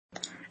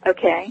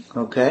Okay.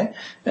 Okay.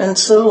 And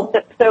so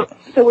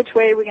which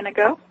way are we going to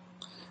go?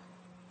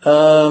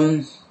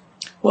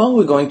 Well,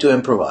 we're going to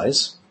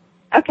improvise.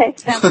 Okay,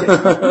 sounds good.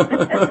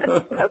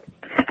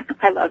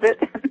 I love it.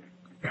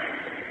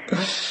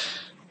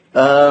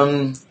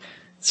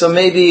 So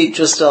maybe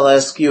just I'll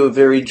ask you a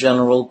very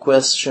general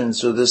question,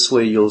 so this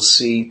way you'll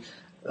see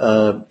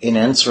in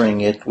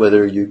answering it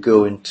whether you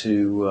go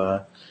into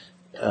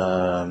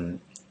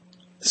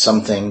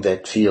something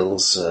that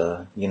feels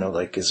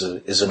like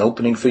is an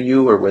opening for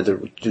you, or whether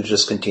to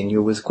just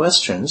continue with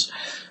questions.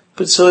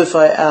 But so if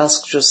I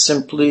ask just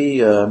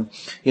simply,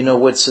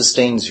 what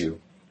sustains you?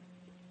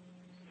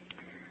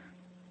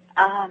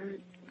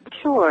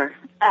 Sure.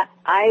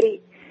 I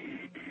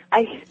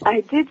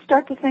did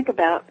start to think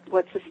about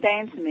what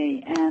sustains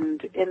me,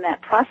 and in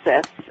that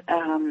process,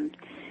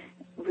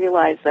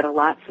 realized that a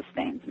lot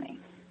sustains me,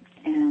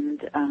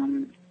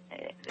 and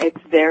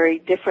it's very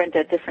different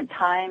at different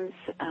times.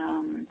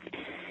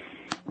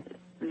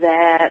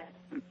 That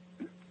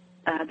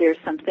there's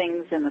some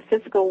things in the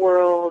physical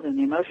world and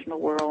the emotional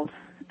world,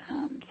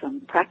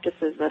 some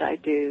practices that I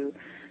do.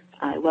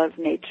 I love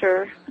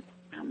nature.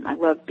 I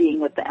love being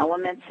with the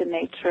elements in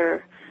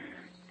nature.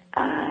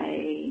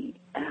 I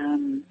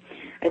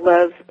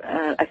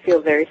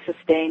feel very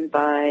sustained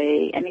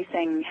by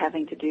anything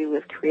having to do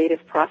with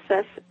creative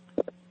process,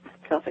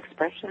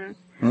 self-expression.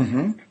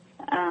 Mm-hmm.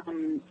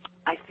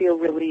 I feel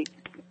really,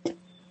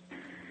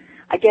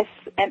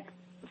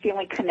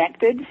 feeling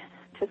connected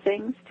to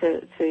things,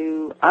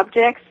 to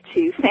objects,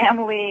 to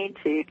family,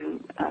 to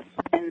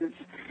friends.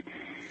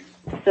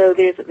 So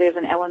there's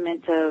an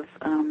element of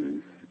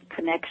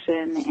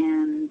connection,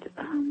 and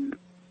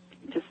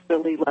just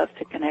really love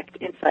to connect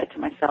inside to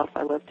myself.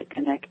 I love to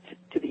connect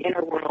to the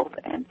inner world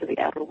and to the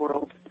outer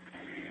world.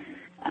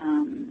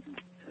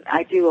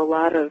 I do a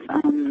lot of,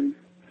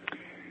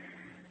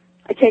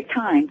 I take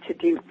time to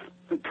do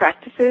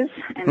practices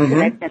and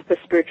connect with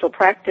spiritual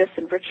practice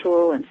and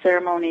ritual and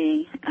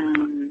ceremony,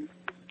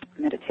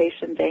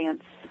 meditation,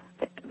 dance.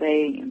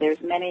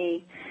 There's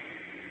many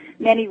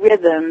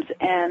rhythms,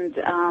 and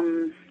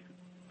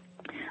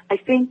I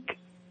think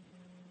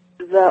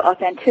the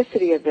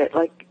authenticity of it,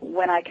 like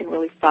when I can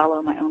really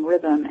follow my own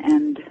rhythm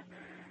and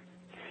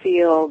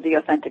feel the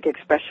authentic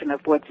expression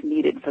of what's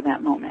needed for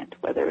that moment,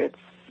 whether it's,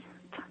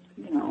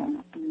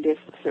 there's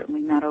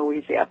certainly not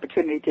always the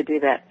opportunity to do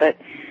that, but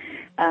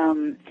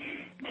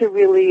to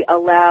really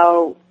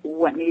allow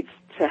what needs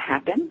to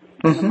happen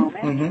in the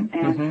moment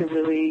and to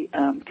really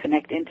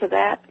connect into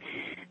that.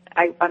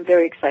 I'm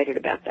very excited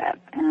about that.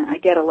 And I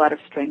get a lot of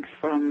strength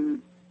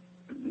from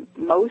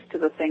most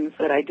of the things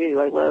that I do.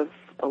 I love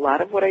a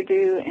lot of what I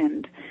do,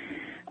 and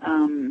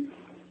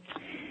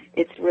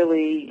it's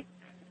really,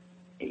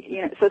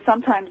 so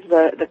sometimes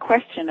the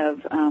question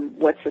of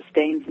what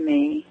sustains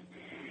me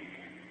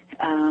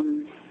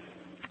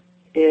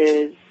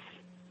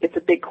it's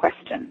a big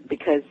question,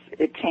 because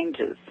it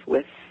changes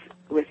with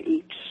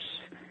each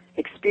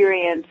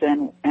experience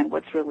and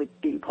what's really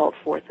being called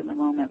forth in the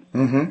moment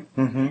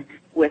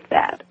with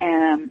that.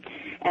 And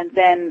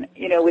then,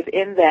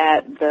 within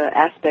that, the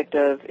aspect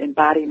of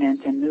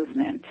embodiment and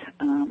movement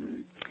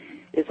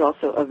is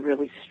also a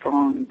really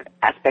strong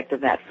aspect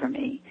of that for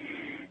me.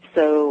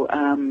 So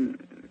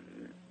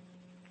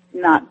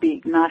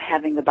not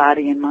having the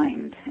body and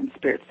mind and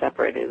spirit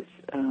separate is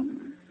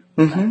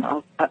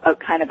a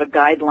kind of a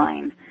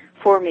guideline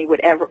for me,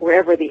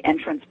 wherever the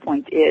entrance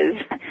point is,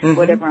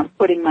 whatever I'm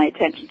putting my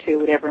attention to,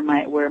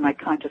 where my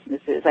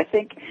consciousness is. I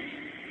think,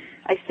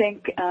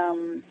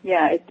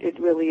 it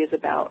really is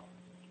about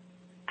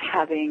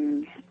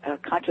having a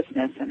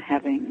consciousness and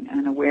having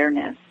an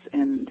awareness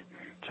and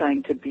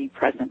trying to be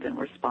present and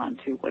respond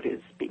to what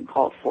is being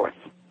called forth.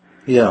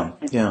 Yeah.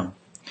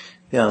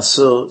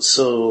 So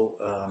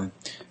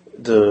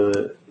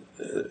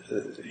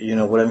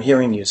what I'm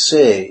hearing you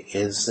say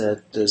is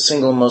that the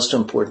single most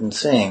important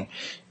thing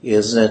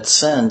is that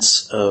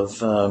sense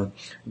of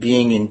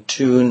being in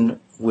tune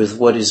with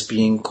what is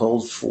being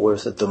called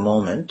forth at the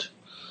moment,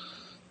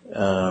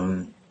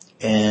 and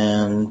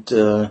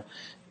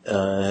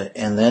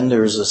then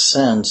there's a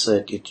sense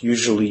that it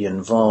usually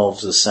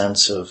involves a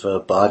sense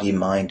of body,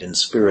 mind, and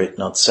spirit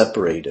not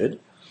separated.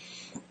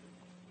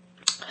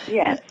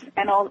 Yes,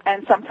 and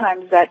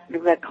sometimes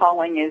that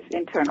calling is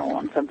internal,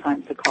 and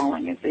sometimes the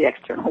calling is the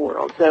external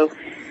world. So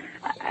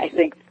I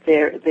think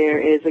there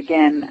is,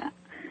 again,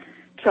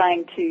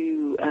 trying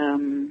to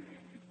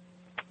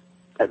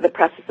the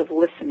process of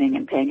listening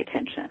and paying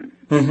attention,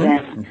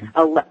 then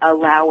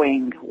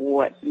allowing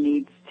what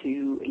needs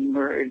to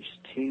emerge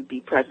to be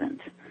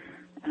present.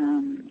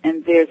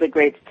 And there's a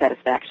great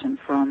satisfaction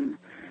from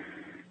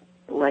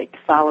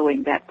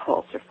following that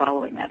pulse or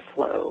following that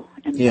flow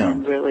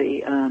and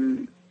really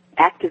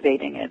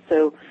activating it.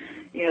 So,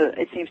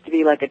 it seems to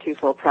be like a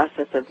twofold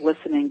process of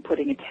listening,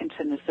 putting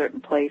attention in a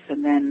certain place,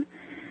 and then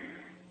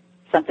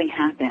something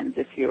happens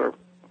if you're,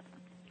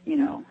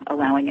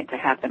 allowing it to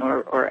happen,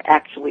 or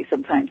actually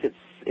sometimes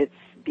it's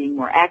being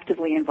more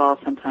actively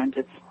involved, sometimes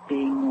it's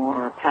being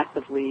more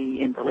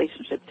passively in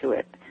relationship to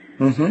it.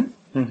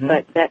 Mm-hmm.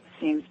 But that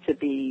seems to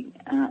be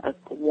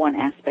one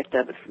aspect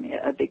of it for me,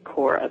 a big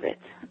core of it.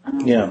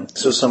 Yeah,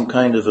 so some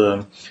kind of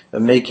a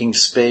making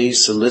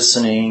space, a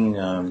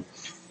listening,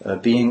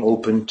 being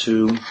open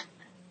to,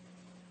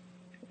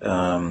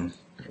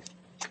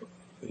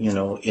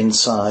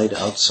 inside,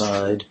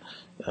 outside,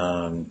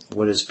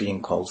 what is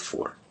being called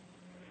for.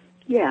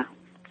 Yeah.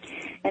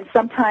 And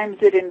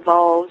sometimes it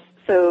involves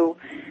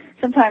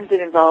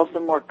a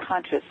more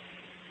conscious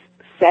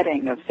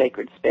setting of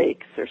sacred space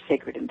or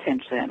sacred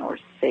intention or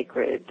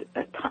sacred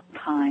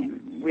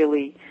time,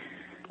 really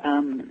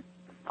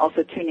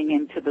also tuning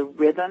into the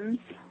rhythms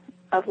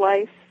of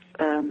life.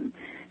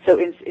 So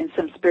in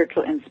some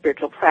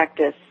spiritual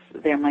practice,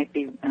 there might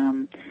be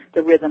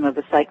the rhythm of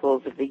the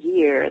cycles of the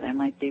year. There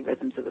might be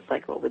rhythms of the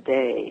cycle of the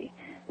day,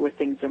 where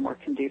things are more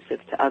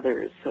conducive to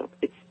others. So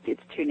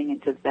it's tuning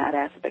into that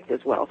aspect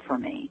as well for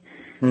me.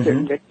 Mm-hmm.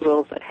 Certain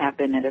rituals that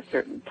happen at a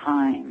certain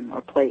time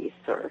or place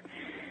or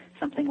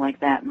something like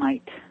that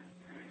might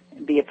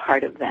be a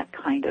part of that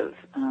kind of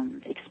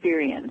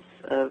experience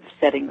of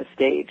setting the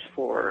stage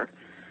for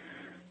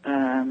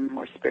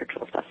more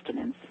spiritual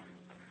sustenance.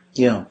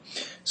 Yeah.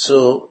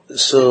 So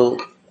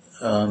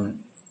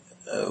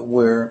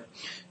where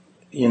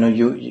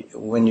you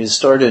when you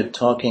started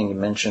talking,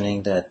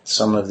 mentioning that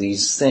some of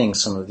these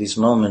things, some of these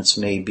moments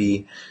may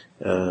be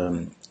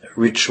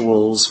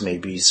rituals, may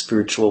be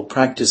spiritual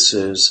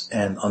practices,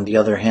 and on the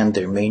other hand,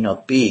 there may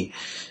not be.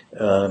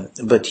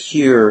 But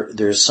here,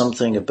 there's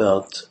something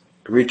about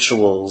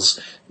rituals,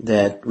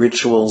 that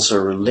rituals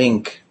are a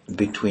link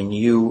between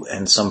you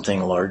and something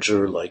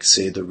larger, like,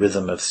 say, the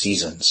rhythm of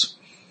seasons.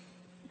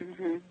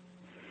 Mm-hmm.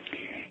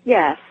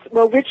 Yes.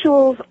 Well,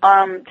 rituals,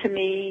 to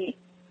me,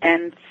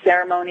 and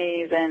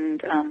ceremonies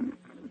and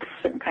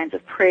certain kinds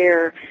of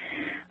prayer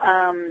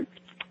are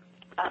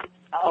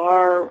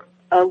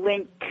a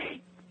link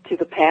to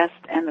the past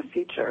and the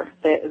future.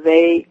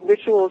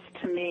 Rituals,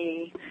 to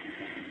me,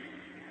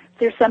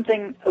 there's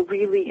something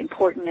really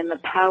important in the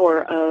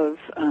power of,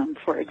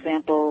 for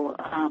example,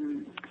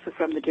 so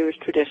from the Jewish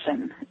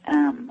tradition,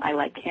 I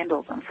light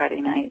candles on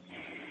Friday night.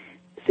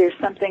 There's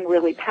something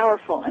really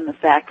powerful in the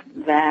fact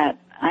that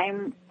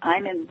I'm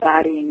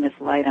embodying this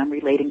light. I'm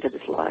relating to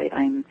this light.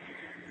 I'm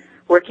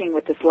working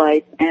with this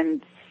light,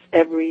 and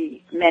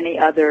many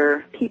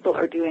other people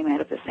are doing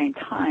that at the same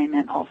time.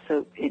 And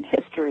also in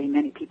history,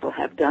 many people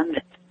have done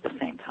this at the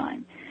same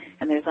time.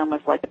 And there's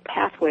almost like a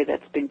pathway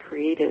that's been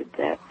created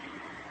that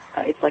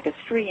it's like a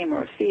stream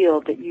or a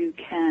field that you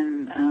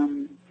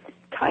can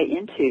tie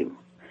into,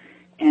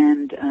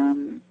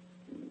 and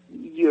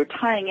you're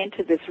tying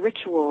into this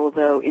ritual,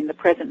 though, in the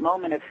present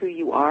moment of who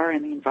you are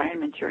and the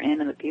environment you're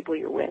in and the people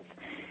you're with.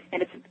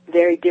 And it's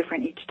very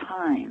different each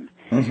time.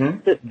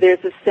 Mm-hmm.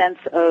 There's a sense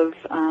of,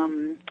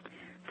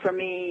 for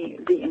me,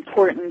 the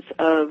importance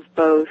of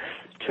both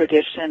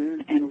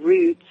tradition and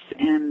roots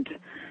and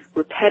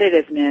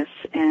repetitiveness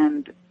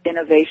and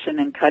innovation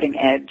and cutting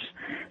edge.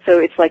 So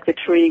it's like the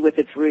tree with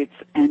its roots,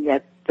 and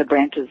yet the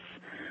branches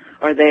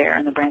are there,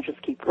 and the branches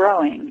keep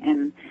growing.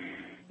 And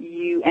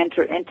you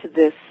enter into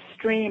this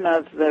stream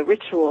of the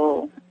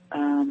ritual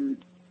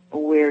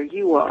where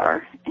you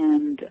are,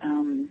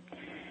 and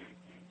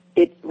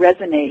it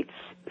resonates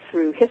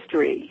through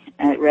history,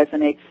 and it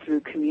resonates through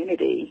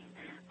community,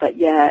 but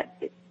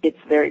yet it's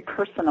very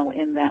personal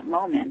in that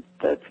moment,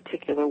 the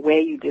particular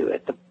way you do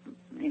it, the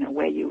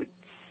way you would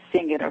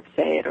sing it or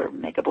say it or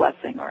make a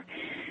blessing, or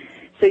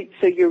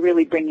so you're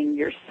really bringing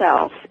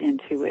yourself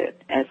into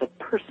it as a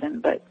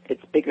person, but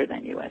it's bigger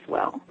than you as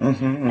well.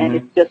 Mm-hmm, mm-hmm.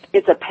 And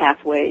it's a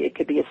pathway. It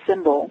could be a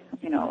symbol,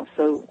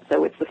 so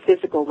it's the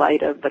physical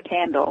light of the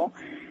candle,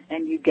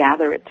 and you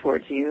gather it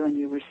towards you and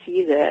you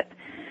receive it.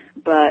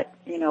 But,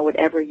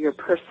 whatever your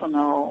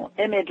personal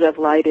image of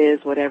light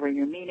is, whatever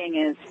your meaning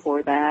is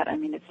for that, I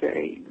mean, it's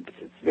very,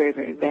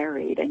 very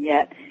varied, and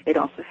yet it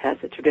also has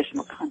a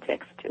traditional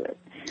context to it.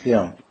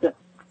 Yeah. So,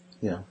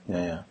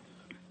 Yeah.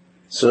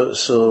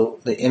 So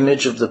the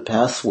image of the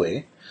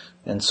pathway,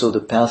 and so the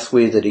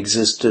pathway that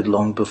existed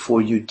long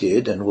before you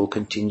did and will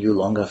continue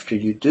long after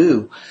you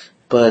do,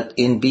 but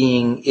in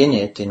being in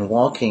it, in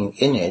walking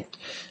in it,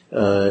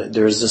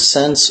 there's a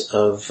sense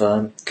of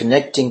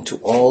connecting to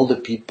all the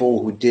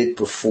people who did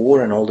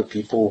before and all the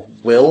people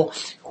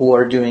who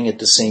are doing at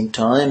the same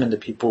time, and the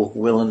people who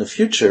will in the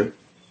future.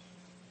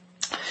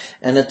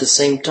 And at the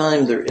same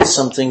time, there is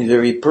something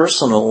very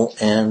personal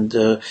and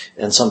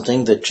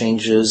something that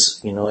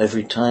changes,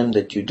 every time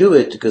that you do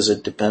it, because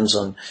it depends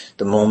on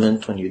the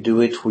moment when you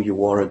do it, who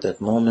you are at that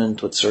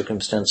moment, what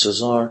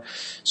circumstances are.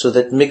 So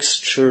that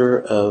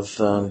mixture of,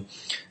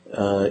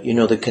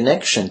 the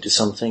connection to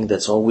something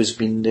that's always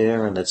been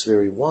there and that's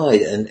very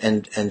wide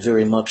and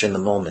very much in the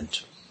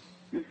moment.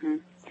 Mm-hmm.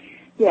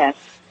 Yes,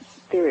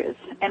 there is.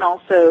 And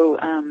also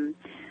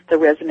the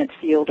resonant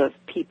field of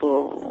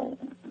people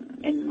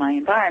in my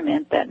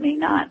environment that may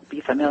not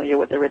be familiar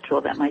with the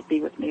ritual that might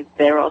be with me,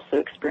 they're also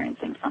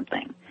experiencing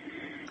something.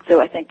 So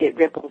I think it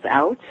ripples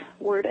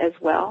outward as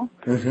well.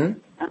 Mm-hmm.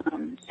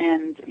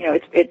 And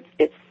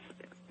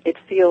it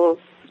feels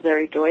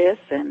very joyous,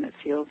 and it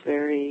feels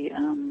very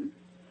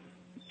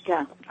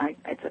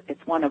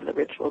It's one of the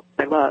rituals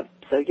I love.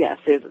 So yes,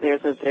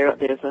 there's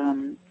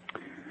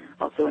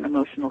also an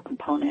emotional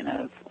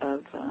component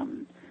of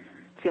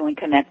feeling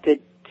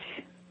connected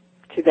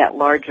to that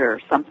larger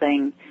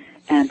something,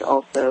 and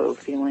also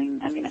feeling,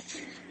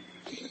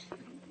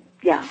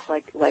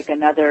 like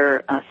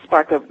another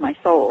spark of my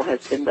soul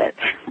has been lit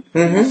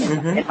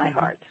in my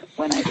heart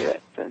when I do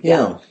it. So,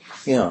 yeah.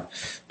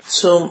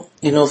 So,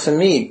 for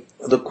me,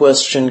 the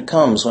question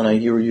comes when I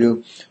hear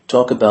you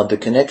talk about the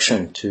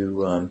connection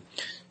to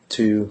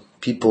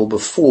people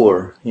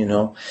before,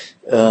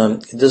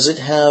 does it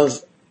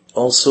have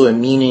also a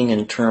meaning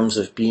in terms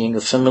of being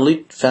a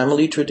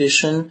family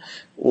tradition,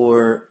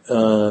 or,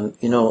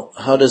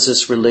 how does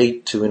this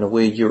relate to, in a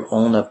way, your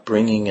own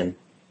upbringing and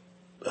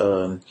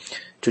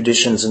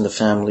traditions in the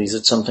family? Is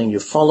it something you're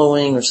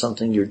following or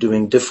something you're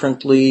doing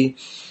differently?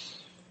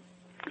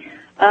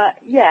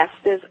 Yes,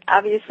 there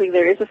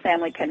is a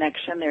family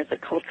connection. There's a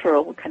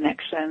cultural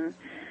connection,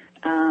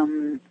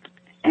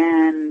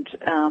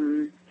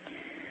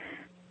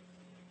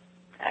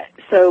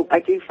 so I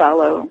do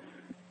follow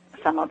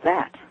some of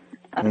that,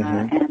 I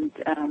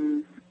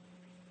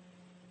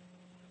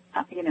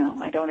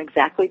don't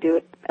exactly do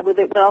it with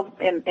it. Well,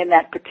 in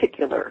that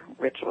particular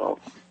ritual,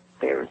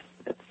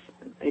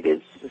 it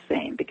is the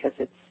same, because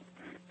it's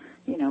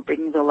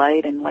bringing the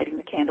light and lighting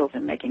the candles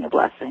and making a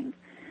blessing.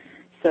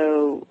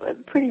 So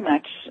pretty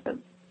much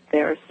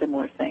there are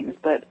similar things,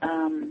 but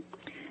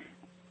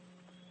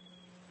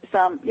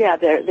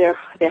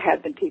there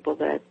have been people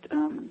that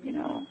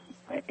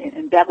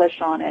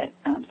embellish on it.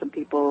 Some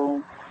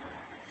people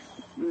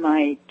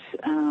might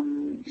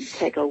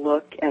take a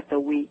look at the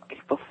week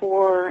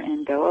before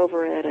and go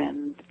over it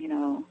and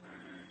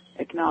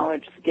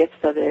acknowledge the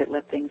gifts of it,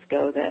 let things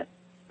go that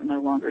no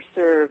longer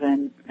serve,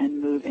 and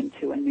move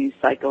into a new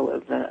cycle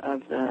of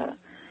the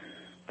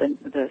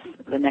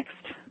next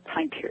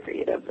time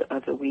period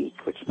of the week,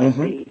 which might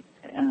be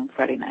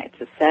Friday night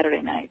to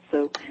Saturday night.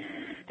 So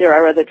there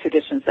are other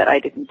traditions that I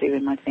didn't do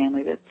in my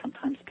family that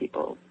sometimes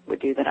people would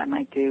do that I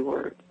might do,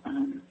 or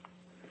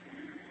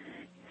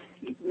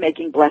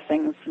making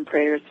blessings and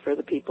prayers for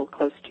the people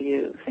close to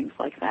you, things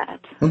like that.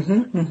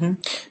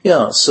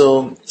 Yeah,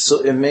 so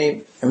it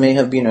may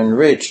have been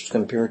enriched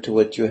compared to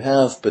what you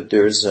have, but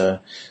there's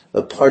a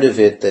part of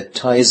it that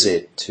ties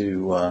it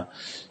to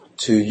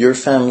your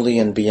family,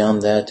 and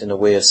beyond that, in a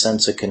way, a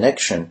sense of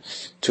connection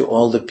to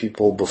all the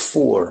people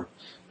before,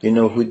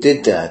 who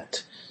did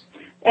that.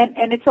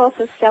 And it's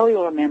also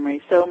cellular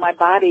memory, so my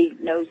body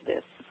knows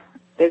this.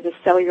 There's a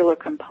cellular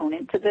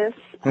component to this.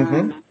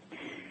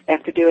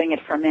 After doing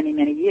it for many,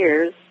 many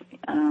years,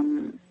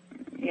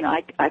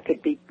 I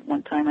could be,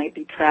 one time I'd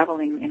be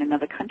traveling in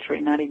another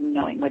country, not even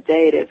knowing what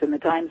day it is in the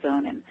time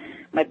zone, and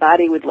my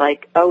body would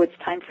it's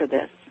time for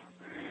this.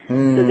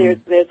 So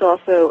there's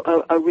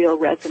also a real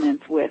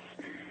resonance with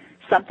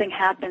something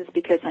happens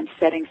because I'm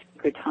setting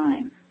sacred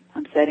time.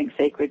 I'm setting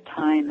sacred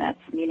time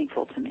that's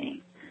meaningful to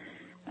me.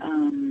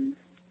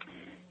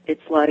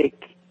 It's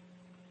like,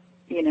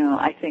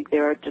 I think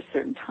there are just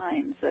certain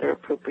times that are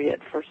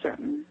appropriate for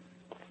certain,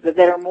 that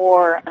are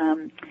more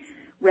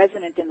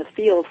resonant in the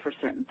field for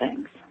certain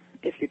things,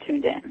 if you're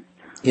tuned in.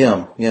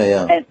 Yeah.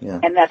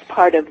 And that's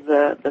part of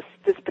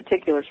this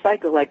particular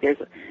cycle. Like there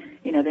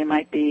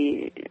might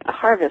be a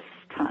harvest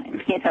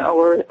time,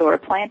 or a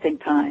planting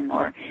time,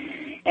 or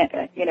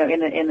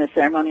in the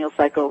ceremonial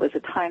cycle, there's a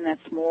time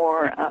that's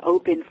more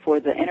open for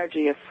the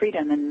energy of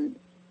freedom and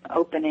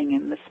opening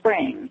in the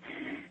spring,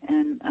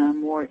 and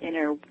more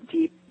inner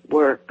deep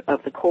work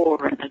of the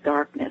core and the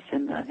darkness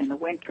in the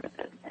winter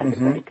that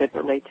everybody could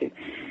relate to.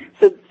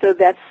 So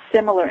that's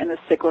similar in the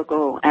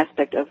cyclical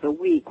aspect of the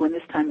week. When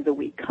this time of the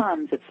week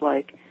comes, it's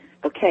like,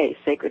 okay,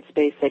 sacred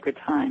space, sacred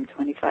time,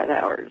 25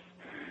 hours.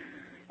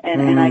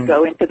 And I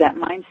go into that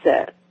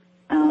mindset.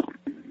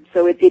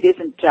 So it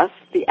isn't just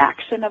the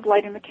action of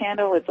lighting the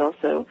candle, it's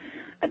also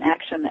an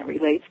action that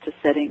relates to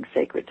setting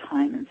sacred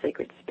time and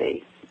sacred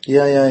space.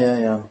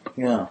 Yeah.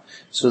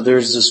 So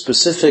there's a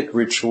specific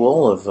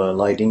ritual of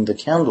lighting the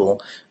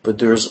candle, but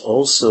there's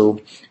also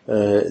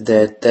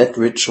that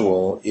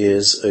ritual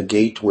is a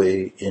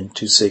gateway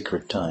into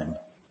sacred time.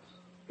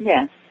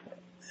 Yes.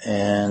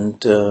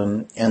 And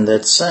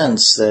that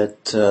sense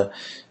that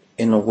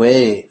in a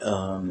way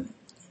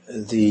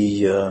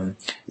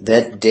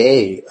that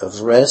day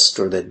of rest,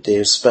 or that day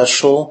of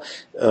special,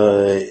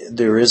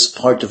 there is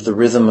part of the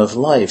rhythm of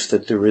life,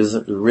 that there is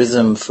a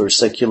rhythm for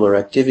secular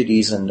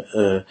activities, and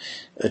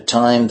a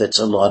time that's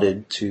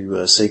allotted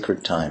to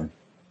sacred time.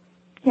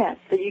 Yes,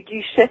 so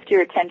you shift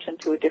your attention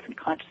to a different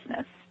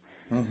consciousness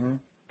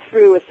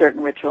through a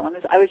certain ritual.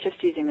 And I was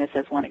just using this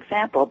as one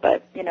example,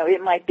 but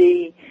it might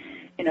be,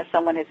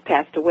 someone has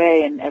passed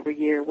away, and every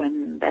year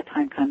when that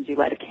time comes, you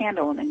light a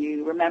candle, and then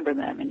you remember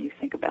them, and you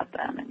think about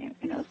them, and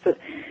so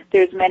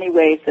there's many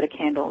ways that a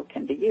candle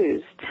can be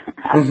used,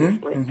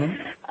 obviously,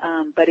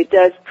 but it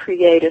does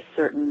create a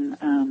certain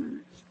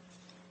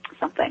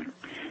something.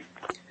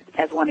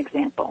 as one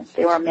example.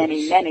 There are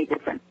many, many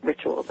different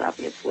rituals,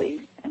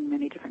 obviously, and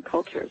many different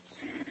cultures.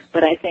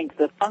 But I think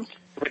the function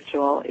of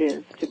ritual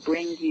is to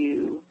bring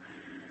you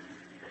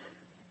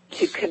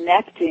to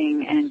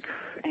connecting and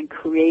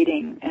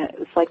creating.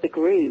 It's like the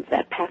groove,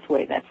 that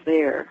pathway that's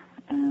there.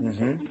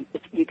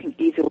 You can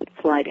easily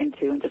slide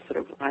into and just sort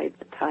of ride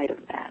the tide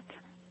of that.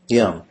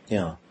 Yeah.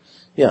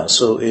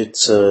 So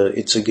it's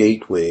a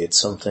gateway. It's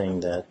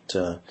something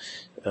that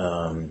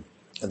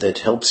that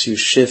helps you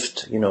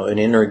shift. An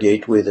inner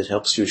gateway that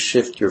helps you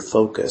shift your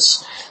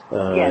focus,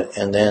 Yes.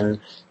 and then,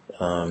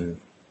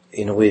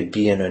 in a way,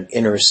 be in an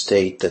inner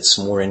state that's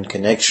more in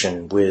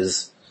connection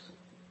with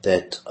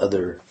that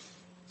other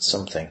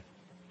something.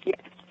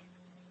 Yes.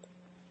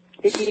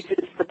 It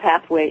uses the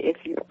pathway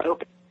if you're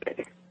open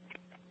to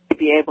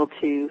be able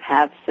to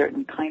have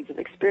certain kinds of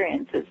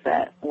experiences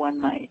that one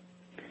might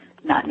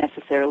not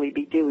necessarily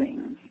be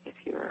doing if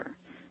you're,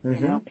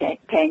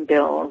 paying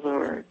bills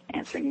or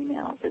answering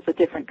emails. It's a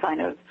different kind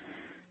of,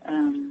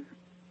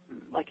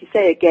 like you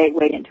say, a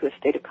gateway into a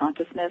state of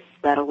consciousness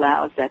that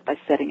allows that by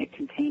setting a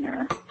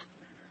container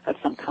of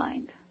some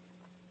kind.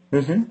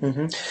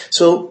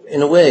 So,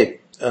 in a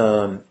way,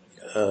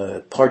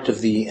 part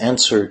of the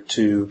answer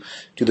to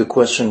the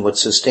question, what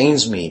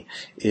sustains me,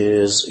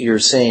 is you're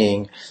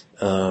saying,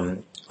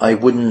 I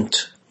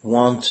wouldn't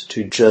want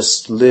to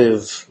just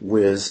live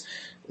with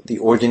the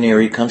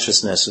ordinary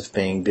consciousness of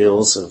paying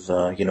bills, of,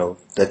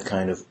 that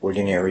kind of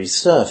ordinary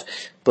stuff.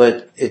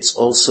 But it's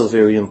also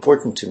very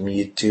important to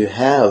me to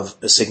have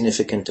a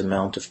significant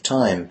amount of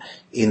time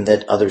in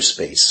that other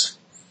space.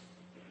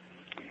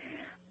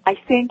 I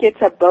think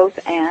it's a both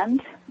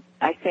and.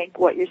 I think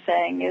what you're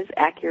saying is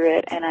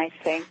accurate, and I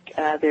think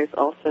there's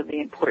also the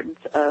importance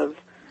of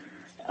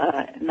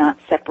not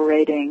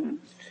separating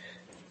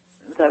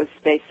those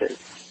spaces.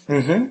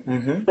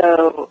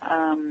 So,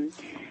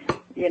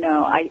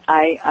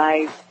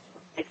 I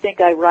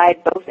think I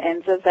ride both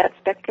ends of that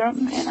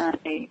spectrum,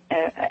 and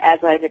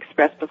as I've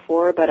expressed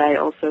before, but I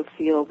also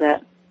feel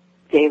that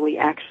daily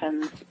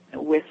actions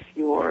with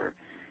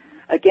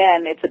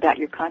again, it's about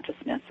your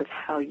consciousness of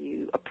how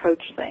you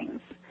approach things.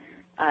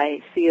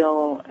 I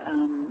feel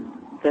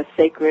the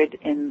sacred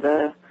in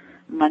the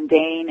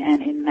mundane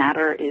and in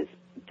matter is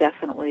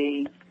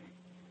definitely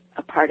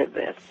a part of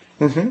this.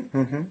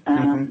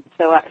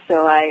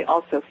 So I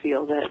also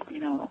feel that,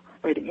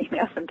 writing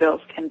emails and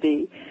bills can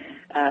be,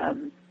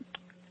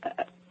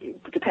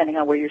 depending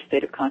on where your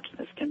state of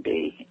consciousness can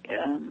be,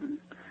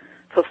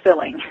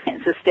 fulfilling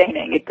and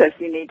sustaining, because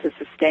you need to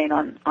sustain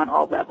on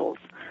all levels.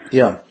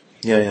 Yeah.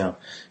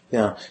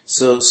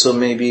 So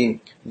maybe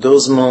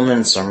those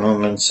moments are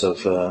moments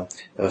of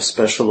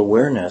special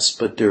awareness,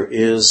 but there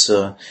is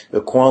a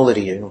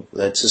quality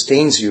that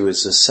sustains you,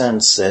 is a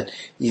sense that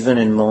even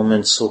in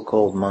moments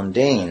so-called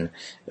mundane,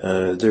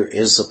 there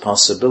is a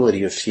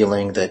possibility of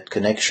feeling that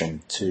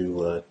connection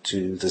to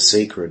the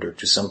sacred or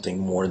to something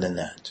more than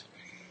that.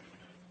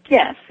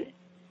 Yes.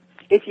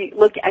 If you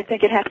look, I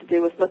think it has to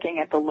do with looking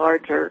at the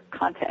larger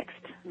context,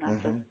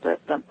 not just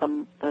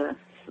the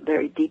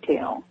very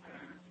detail,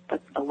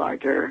 but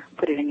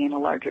putting in a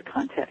larger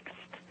context.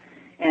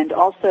 And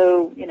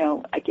also,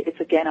 it's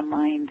again a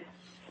mind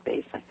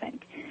space, I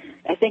think.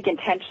 I think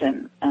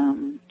intention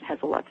has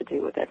a lot to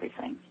do with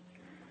everything.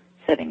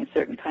 Setting a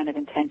certain kind of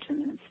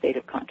intention and state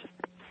of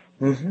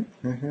consciousness.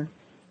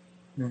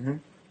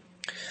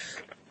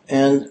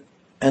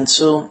 And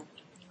so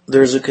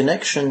there's a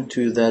connection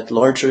to that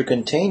larger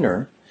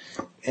container,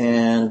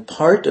 and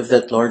part of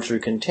that larger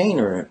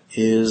container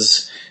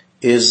is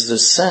the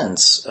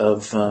sense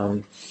of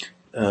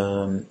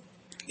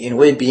in a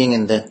way being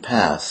in that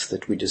path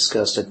that we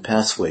discussed, that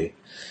pathway.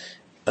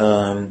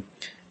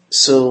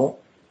 So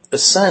a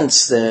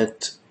sense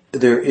that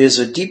there is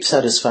a deep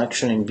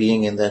satisfaction in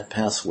being in that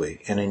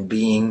pathway and in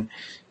being,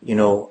 in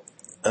a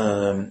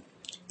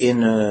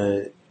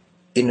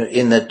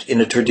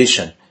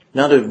tradition.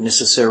 Not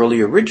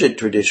necessarily a rigid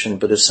tradition,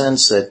 but a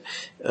sense that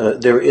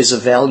there is a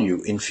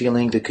value in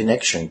feeling the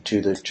connection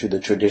to the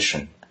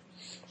tradition.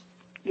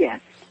 Yes.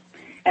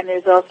 And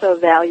there's also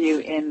value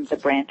in the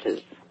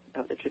branches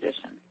of the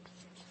tradition,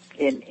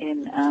 in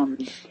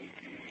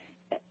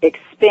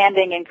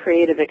expanding in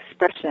creative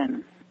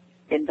expression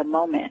in the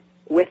moment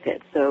with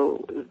it.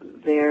 So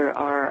there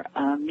are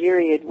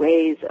myriad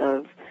ways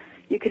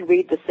you can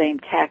read the same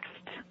text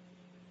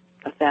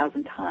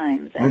 1,000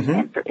 times and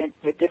interpret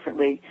it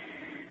differently.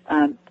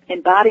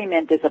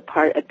 Embodiment is a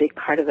big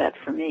part of that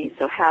for me.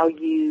 So how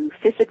you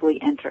physically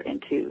enter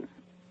into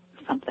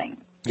something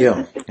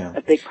is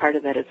a big part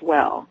of that as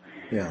well.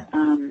 Yeah.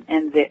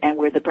 And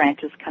where the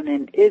branches come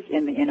in is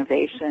in the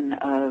innovation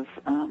of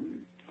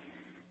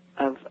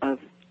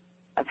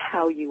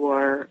how you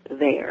are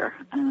there,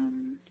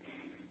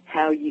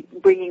 how you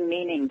bringing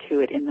meaning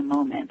to it in the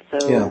moment.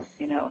 So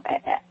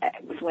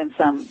when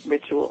some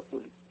ritual,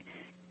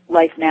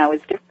 life now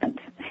is different.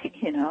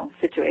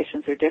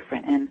 Situations are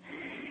different, and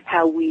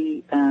how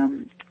we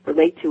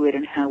relate to it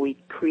and how we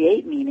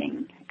create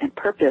meaning and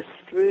purpose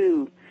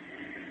through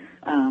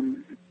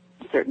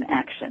certain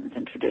actions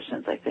and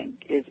traditions, I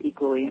think, is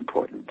equally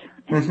important.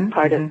 And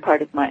part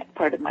of my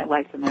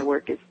life and my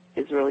work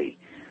is really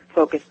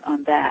focused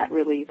on that,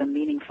 really the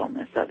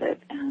meaningfulness of it,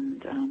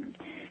 and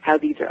how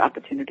these are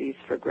opportunities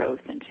for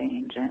growth and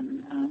change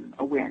and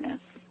awareness.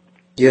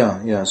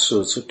 Yeah.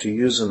 So to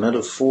use a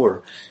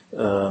metaphor,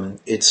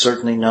 it's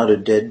certainly not a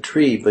dead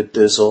tree, but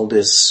there's all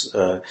this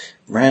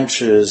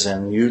branches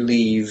and new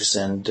leaves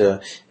and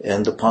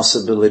the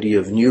possibility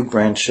of new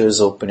branches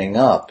opening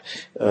up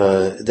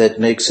that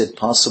makes it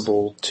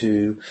possible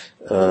to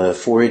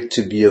for it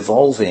to be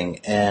evolving,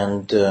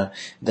 and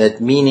that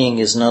meaning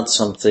is not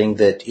something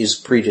that is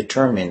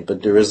predetermined,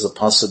 but there is a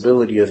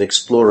possibility of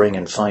exploring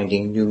and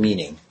finding new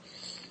meaning.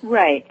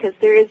 Right, because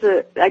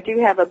I do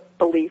have a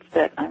belief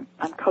that I'm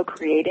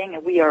co-creating,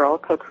 and we are all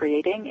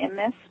co-creating in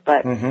this,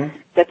 but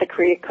that the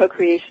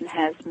co-creation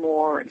has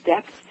more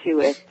depth to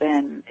it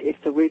than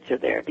if the roots are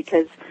there.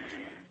 Because,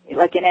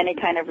 like in any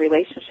kind of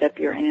relationship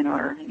you're in,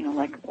 or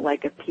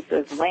like a piece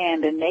of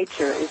land in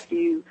nature, if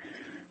you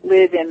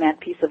live in that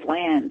piece of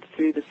land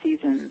through the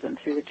seasons and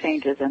through the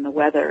changes and the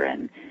weather,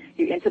 and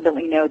you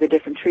intimately know the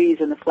different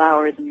trees and the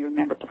flowers, and you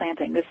remember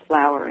planting this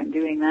flower and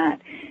doing that,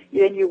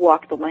 then you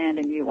walk the land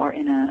and you are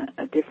in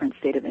a different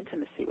state of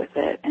intimacy with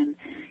it. And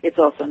it's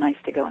also nice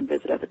to go and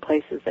visit other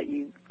places that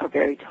you are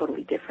very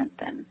totally different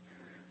than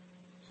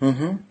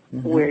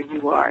where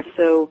you are.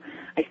 So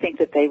I think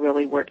that they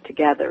really work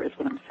together, is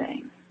what I'm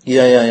saying.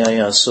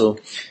 Yeah. So,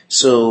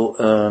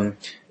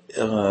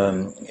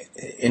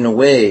 in a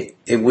way,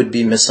 it would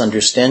be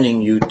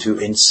misunderstanding you to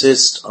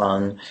insist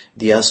on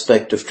the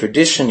aspect of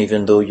tradition,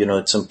 even though,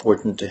 it's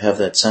important to have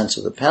that sense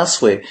of the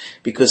pathway,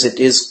 because it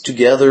is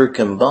together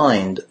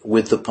combined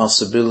with the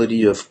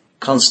possibility of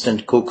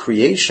constant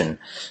co-creation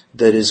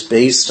that is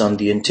based on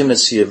the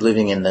intimacy of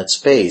living in that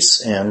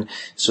space. And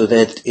so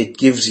that it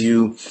gives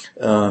you,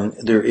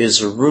 there is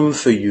a room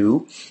for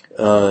you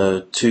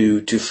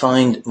to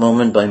find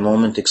moment by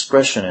moment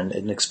expression, and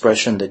an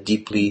expression that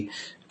deeply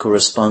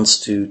corresponds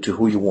to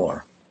who you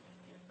are.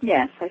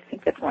 Yes, I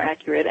think that's more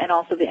accurate. And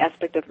also the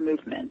aspect of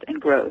movement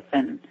and growth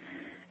and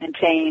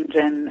change.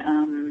 And,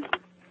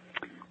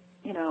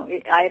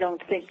 I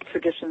don't think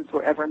traditions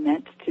were ever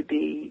meant to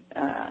be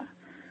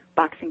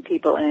boxing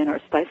people in or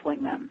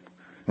stifling them.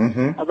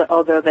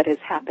 Although that has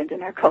happened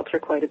in our culture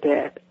quite a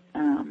bit.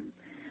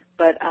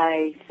 But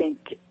I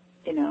think,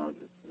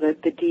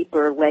 the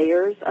deeper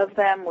layers of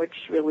them,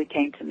 which really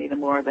came to me the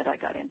more that I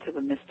got into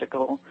the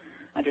mystical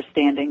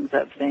understandings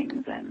of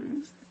things,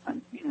 and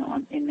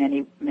in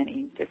many,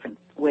 many different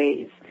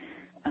ways.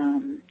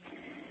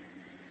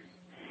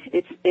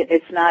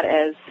 It's not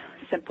as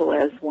simple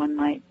as one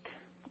might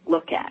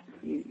look at.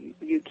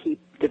 You keep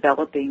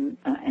developing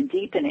and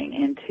deepening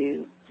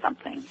into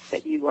something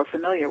that you are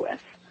familiar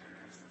with.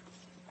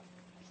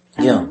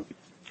 And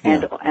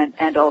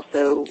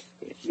also,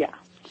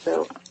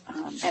 So,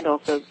 and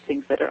also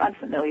things that are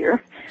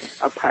unfamiliar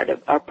are part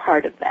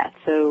of that.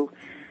 So,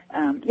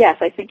 yes,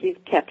 I think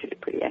you've captured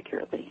it pretty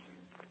accurately.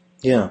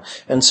 Yeah,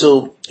 and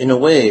so in a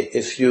way,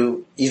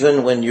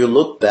 even when you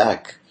look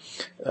back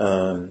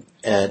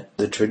at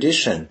the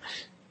tradition,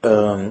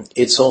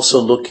 it's also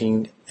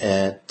looking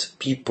at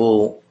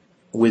people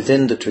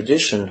within the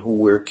tradition who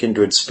were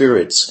kindred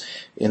spirits,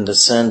 in the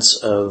sense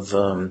of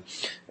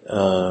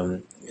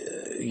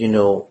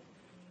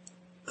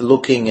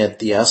looking at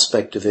the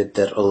aspect of it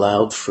that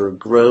allowed for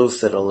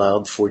growth, that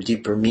allowed for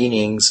deeper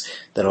meanings,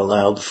 that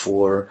allowed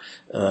for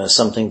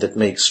something that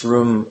makes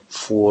room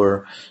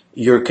for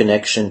your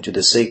connection to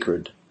the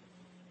sacred.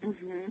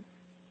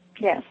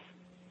 Yes,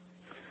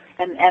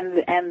 and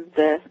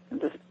the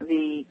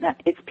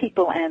it's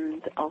people,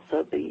 and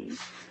also the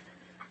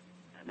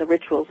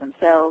rituals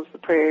themselves, the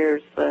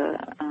prayers, the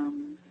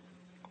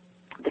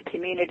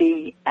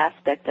community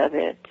aspect of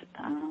it.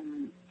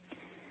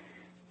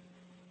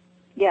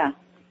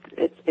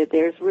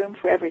 There's room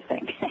for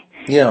everything.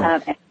 Yeah.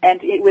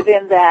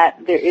 Within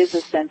that, there is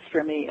a sense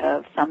for me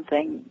of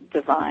something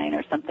divine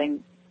or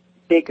something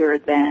bigger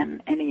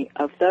than any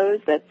of those.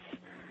 That's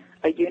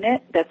a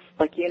unit. That's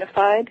like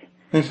unified.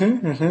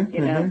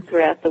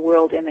 Throughout the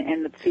world in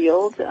the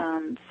field.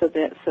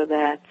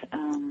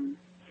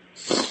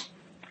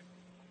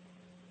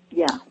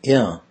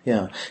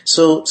 Yeah.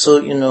 So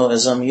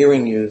as I'm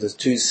hearing you, the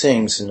two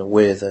things in a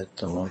way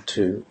that I want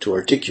to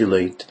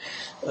articulate.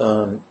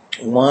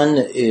 One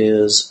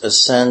is a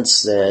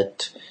sense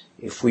that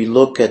if we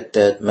look at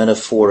that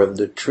metaphor of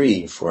the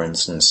tree, for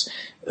instance,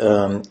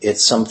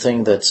 it's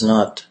something that's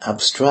not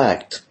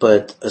abstract,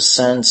 but a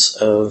sense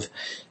of,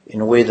 in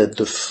a way, that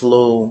the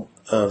flow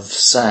of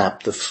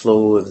sap, the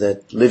flow of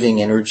that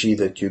living energy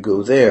that you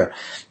go there,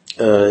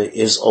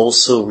 is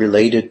also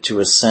related to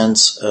a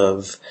sense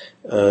of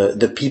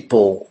the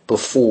people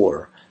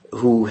before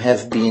who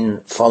have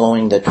been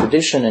following that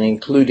tradition, and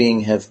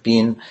including have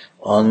been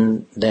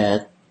on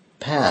that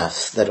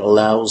path that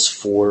allows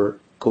for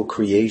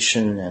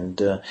co-creation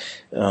and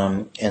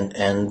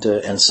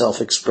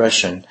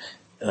self-expression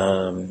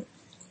and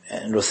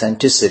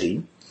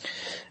authenticity.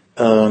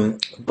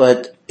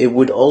 But it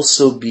would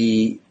also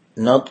be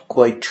not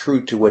quite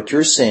true to what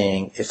you're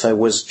saying if I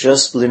was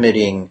just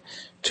limiting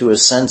to a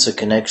sense of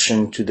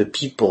connection to the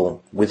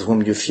people with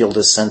whom you feel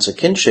this sense of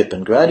kinship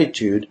and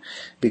gratitude,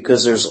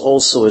 because there's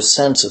also a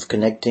sense of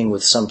connecting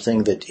with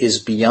something that is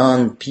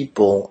beyond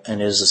people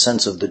and is a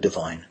sense of the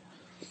divine.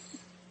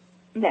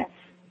 Yes.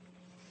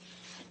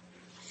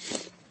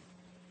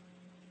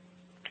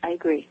 I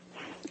agree.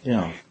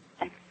 Yeah.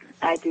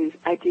 I do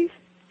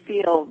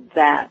feel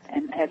that,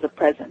 and as a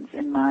presence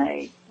in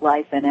my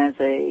life and as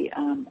a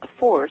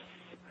force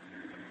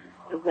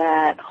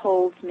that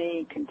holds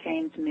me,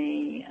 contains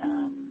me.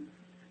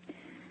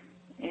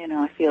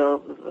 I feel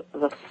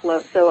the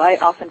flow. So I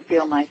often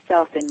feel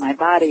myself in my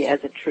body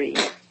as a tree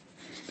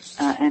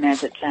and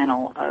as a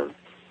channel of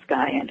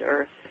sky and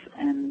earth,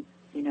 and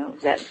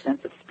that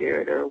sense of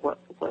spirit, or what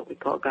we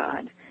call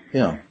God.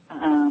 Yeah.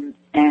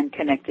 And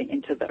connecting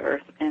into the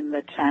earth and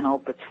the channel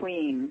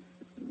between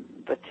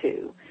the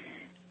two.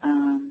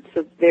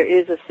 So there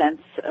is a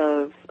sense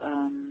of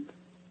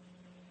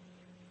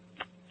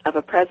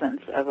a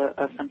presence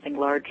of something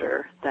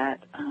larger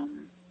that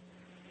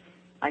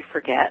I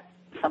forget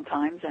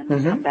sometimes and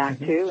come back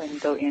to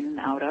and go in and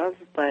out of,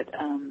 but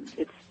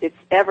it's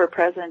ever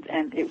present,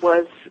 and it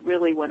was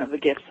really one of the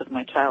gifts of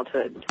my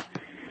childhood.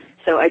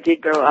 So I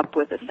did grow up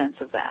with a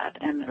sense of that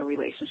and a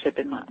relationship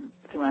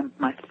through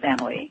my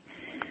family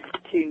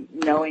to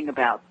knowing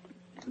about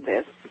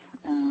this,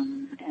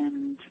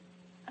 and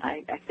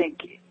I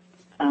think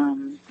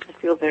I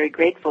feel very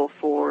grateful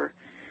for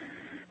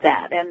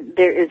that. And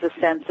there is a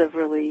sense of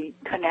really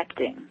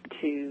connecting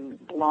to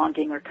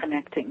belonging, or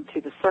connecting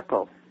to the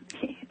circle.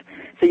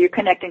 So you're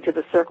connecting to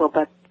the circle,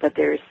 but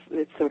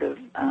it's sort of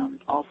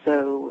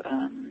also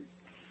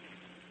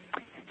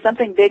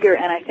something bigger,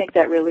 and I think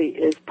that really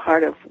is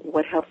part of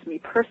what helps me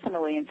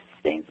personally and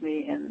sustains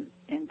me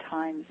in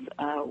times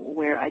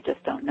where I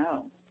just don't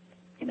know.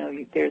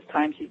 There's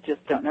times you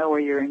just don't know, where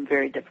you're in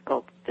very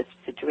difficult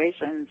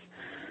situations,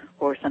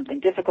 or something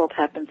difficult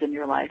happens in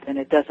your life, and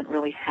it doesn't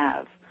really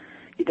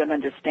you don't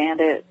understand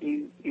it,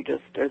 you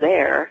just are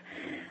there.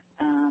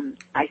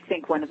 I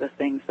think one of the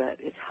things that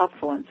is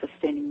helpful in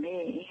sustaining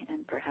me,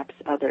 and perhaps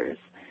others,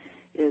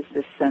 is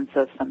this sense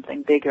of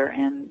something bigger,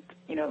 and,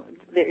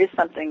 there is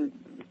something,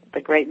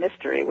 the great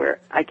mystery, where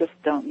I just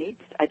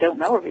I don't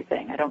know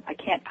everything. I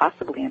can't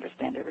possibly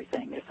understand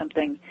everything. There's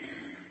something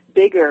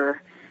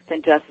bigger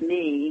than just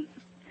me,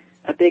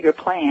 a bigger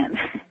plan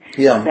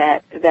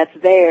that's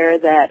there,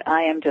 that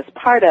I am just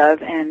part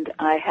of, and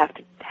I have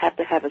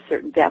to have a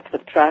certain depth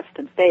of trust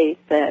and faith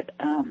that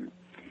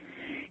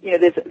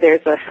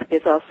there's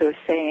also a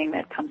saying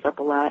that comes up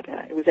a lot.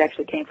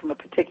 It came from a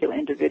particular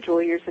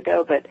individual years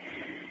ago, but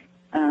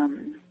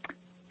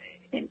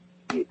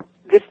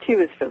this too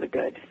is for the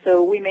good.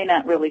 So we may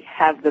not really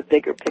have the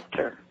bigger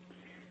picture,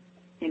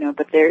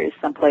 but there is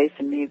some place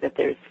in me that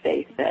there's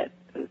faith that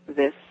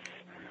this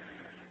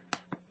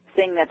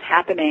thing that's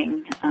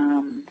happening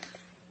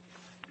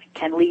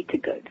can lead to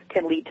good,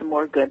 can lead to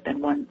more good than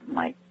one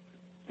might,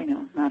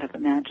 not have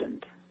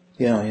imagined.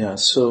 Yeah.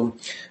 So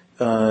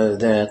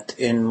that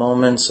in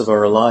moments of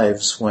our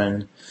lives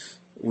when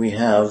we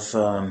have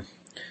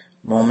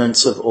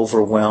moments of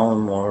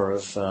overwhelm, or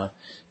of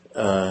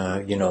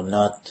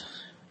not,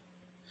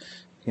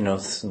 in a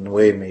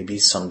way, maybe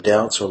some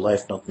doubts, or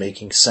life not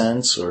making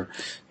sense, or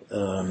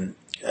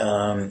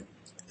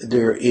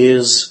there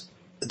is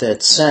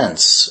that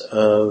sense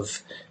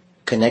of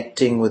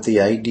connecting with the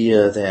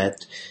idea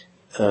that,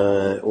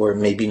 or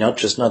maybe not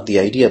the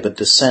idea, but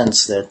the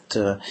sense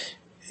that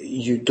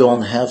you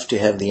don't have to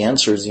have the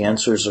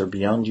answers are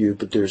beyond you,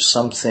 but there's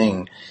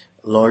something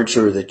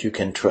larger that you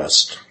can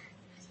trust.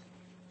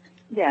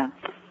 Yeah,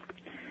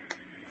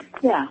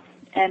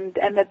 and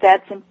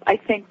that's, I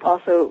think,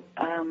 also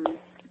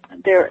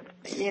there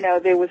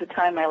was a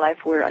time in my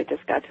life where I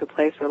just got to a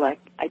place where,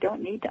 I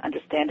don't need to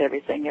understand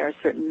everything. There are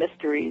certain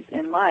mysteries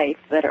in life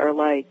that are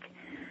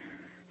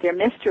they're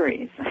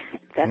mysteries.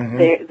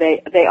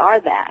 They are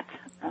that.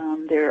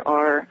 There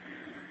are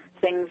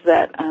things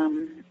that,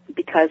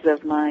 because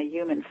of my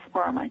human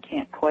form, I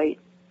can't quite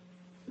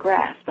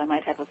grasp. I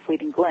might have a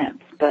fleeting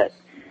glimpse, but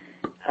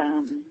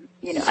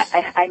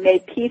I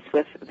made peace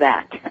with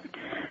that.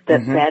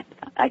 That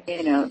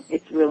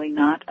it's really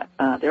not.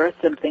 There are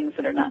some things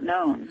that are not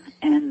known,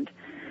 and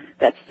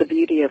that's the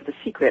beauty of the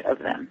secret of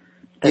them.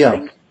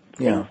 Why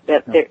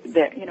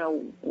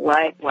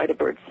do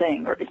birds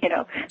sing? Or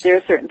there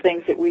are certain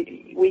things that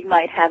we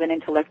might have an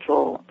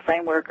intellectual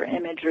framework or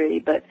imagery,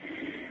 but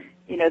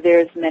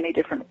there's many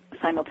different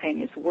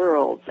simultaneous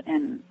worlds,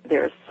 and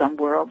there are some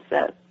worlds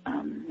that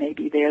may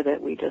be there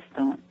that we just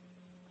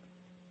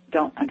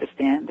don't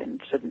understand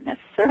and shouldn't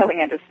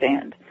necessarily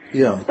understand.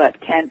 Yeah.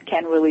 But can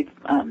really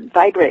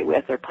vibrate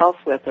with, or pulse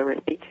with, or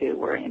relate to,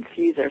 or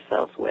infuse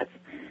ourselves with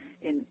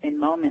in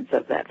moments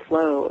of that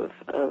flow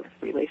of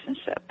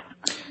relationship.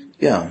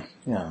 Yeah.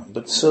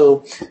 But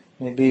so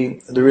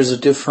maybe there is a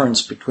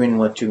difference between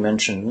what you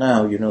mentioned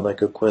now,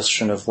 like a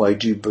question of why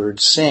do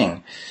birds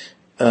sing?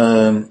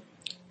 And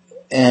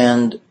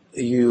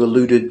you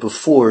alluded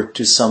before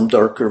to some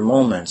darker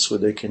moments where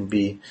there can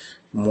be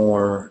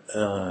more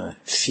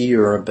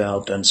fear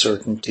about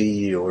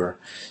uncertainty, or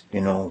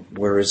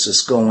where is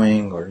this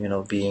going,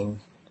 or being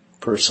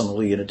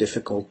personally in a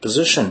difficult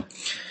position.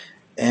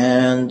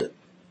 And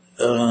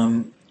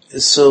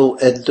so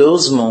at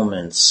those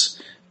moments,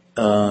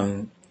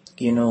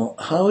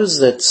 how is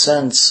that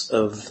sense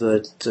of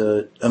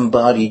that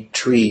embodied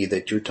tree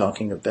that you're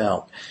talking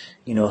about?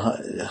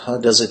 How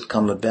does it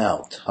come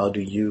about? How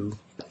do you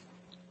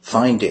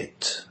find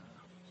it?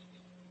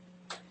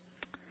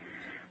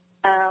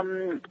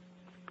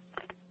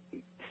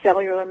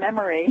 Cellular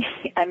memory.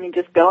 I mean,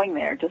 just going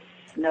there, just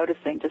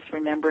noticing, just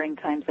remembering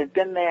times I've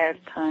been there,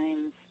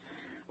 times,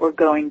 or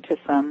going to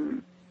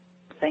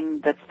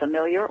something that's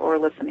familiar, or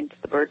listening to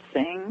the birds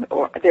sing,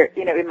 or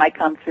it might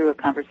come through a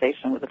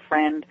conversation with a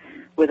friend,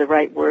 where the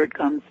right word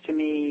comes to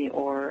me,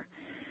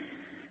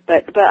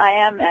 but I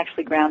am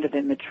actually grounded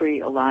in the tree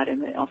a lot,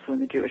 and also in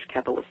the Jewish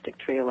Kabbalistic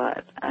tree a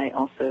lot. I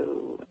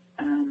also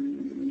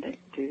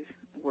do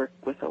work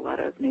with a lot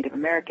of Native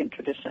American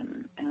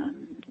tradition,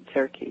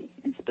 Cherokee,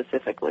 and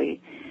specifically.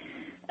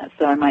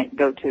 So I might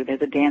go to,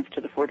 there's a dance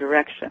to the Four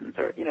Directions,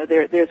 or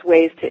there's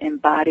ways to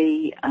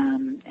embody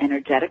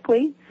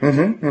energetically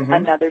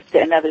another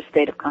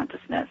state of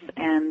consciousness,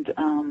 and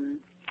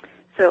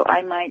so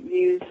I might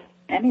use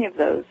any of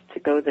those to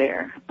go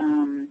there,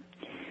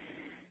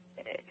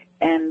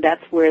 and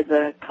that's where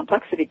the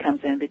complexity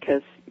comes in,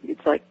 because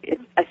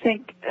I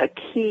think a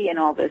key in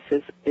all this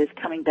is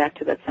coming back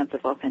to that sense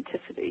of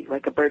authenticity.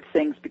 Like a bird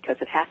sings because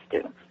it has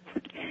to.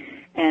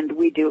 And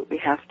we do what we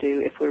have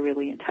to if we're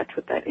really in touch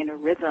with that inner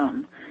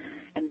rhythm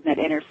and that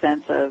inner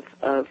sense of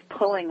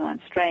pulling on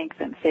strength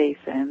and faith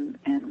and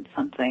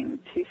something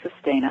to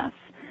sustain us.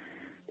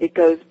 It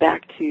goes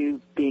back to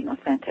being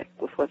authentic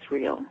with what's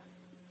real.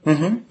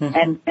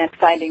 And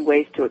finding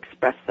ways to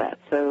express that.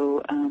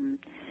 So,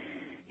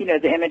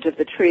 the image of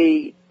the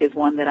tree is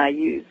one that I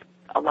use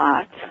a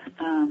lot,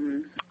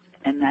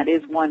 and that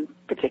is one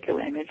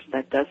particular image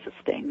that does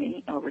sustain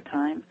me over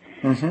time.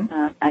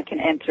 I can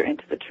enter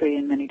into the tree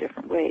in many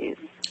different ways.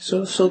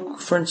 So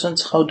for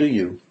instance, how do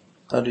you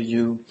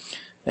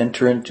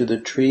enter into the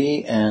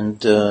tree,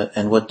 and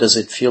what does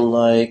it feel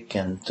like,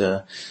 and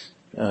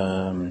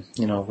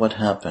what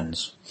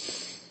happens?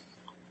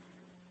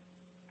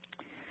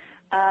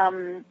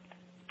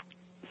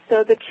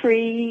 So the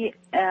tree,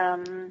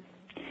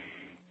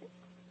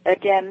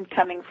 again,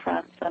 coming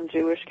from some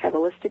Jewish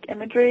Kabbalistic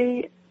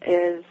imagery,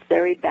 is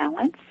very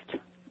balanced.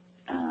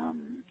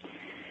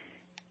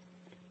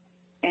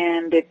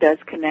 And it does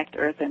connect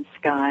earth and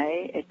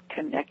sky.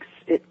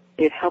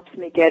 It helps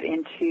me get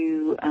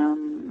into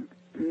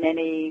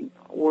many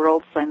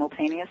worlds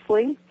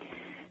simultaneously.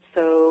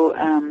 So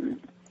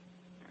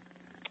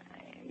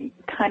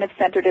kind of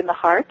centered in the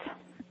heart.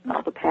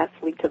 All the paths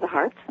lead to the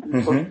heart and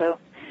the torso.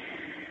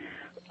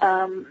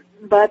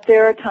 But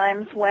there are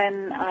times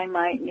when I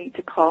might need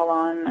to call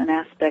on an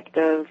aspect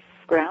of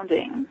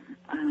grounding,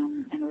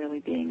 and really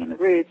being in the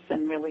roots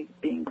and really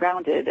being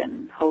grounded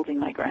and holding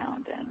my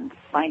ground and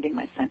finding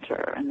my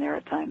center. And there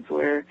are times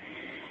where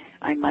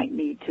I might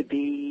need to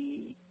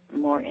be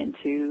more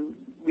into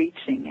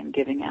reaching and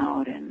giving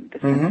out, and the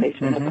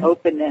sensation of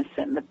openness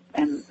and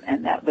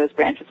that those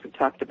branches we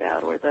talked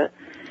about, or the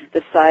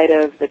side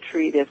of the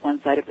tree. There's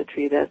one side of the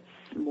tree that's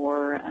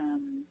more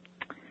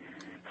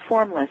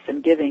formless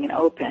and giving and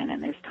open,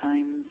 and there's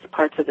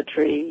parts of the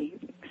tree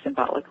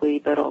symbolically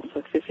but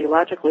also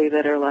physiologically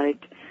that are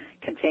like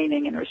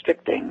containing and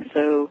restricting.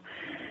 So,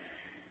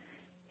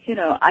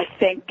 I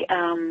think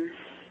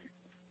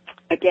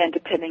again,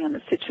 depending on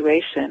the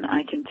situation,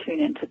 I can tune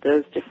into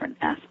those different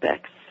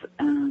aspects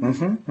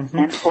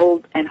and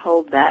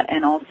hold that,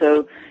 and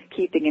also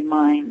keeping in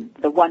mind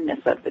the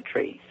oneness of the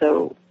tree.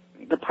 So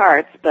the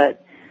parts,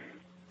 but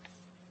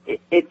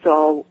it's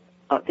all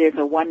there's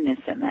a oneness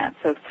in that.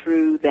 So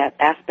through that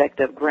aspect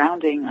of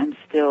grounding, I'm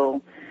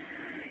still,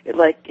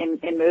 like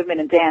in movement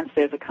and dance,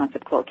 there's a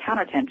concept called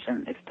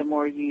countertension. It's the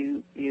more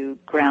you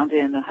ground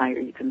in, the higher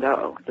you can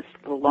go.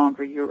 The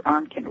longer your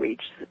arm can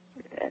reach.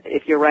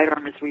 If your right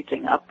arm is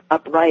reaching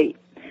upright,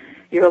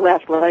 your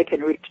left leg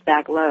can reach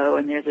back low,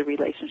 and there's a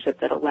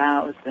relationship that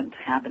allows them to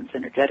happen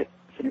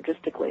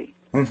synergistically.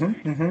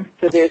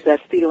 So there's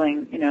that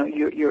feeling,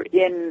 you're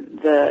in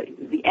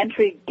the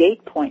entry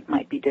gate point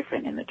might be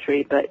different in the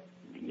tree, but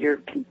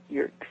you're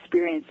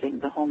experiencing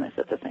the wholeness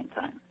at the same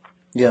time.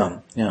 Yeah.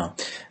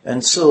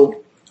 And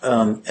so,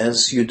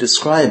 as you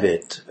describe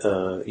it,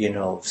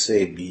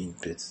 say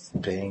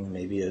paying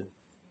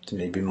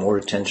maybe more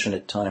attention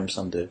at times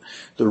on the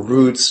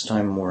roots,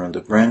 time more on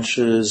the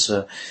branches.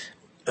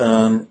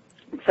 Sometimes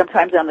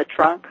on the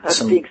trunk,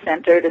 being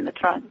centered in the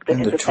trunk,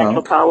 in the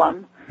central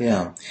column.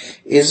 Yeah.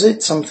 Is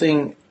it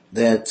something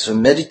that's a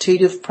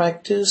meditative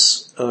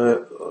practice?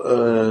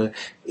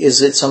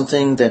 Is it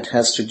something that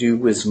has to do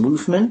with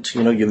movement?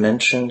 You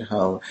mentioned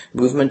how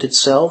movement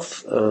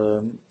itself,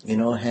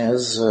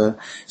 has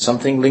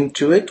something linked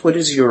to it. What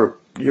is your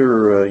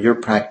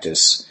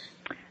practice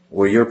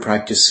or your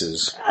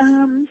practices?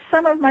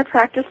 Some of my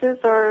practices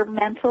are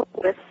mental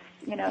with,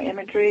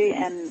 imagery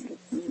and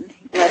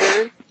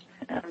letters,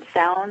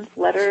 sounds,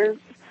 letters.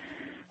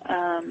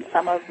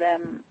 Some of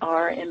them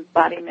are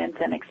embodiment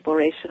and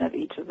exploration of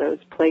each of those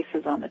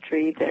places on the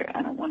tree.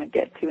 I don't want to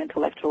get too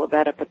intellectual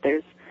about it, but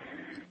there's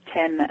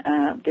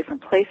 10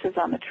 different places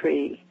on the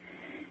tree,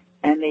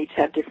 and they each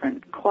have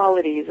different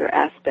qualities or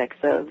aspects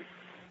of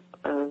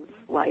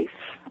life.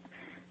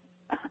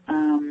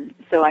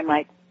 So I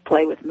might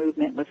play with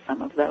movement with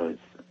some of those,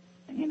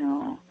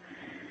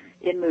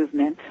 in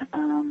movement.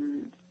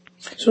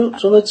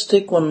 So let's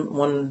take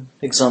one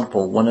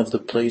example, one of the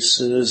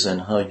places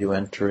and how you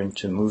enter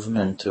into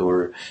movement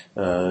or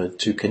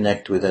to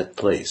connect with that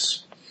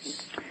place.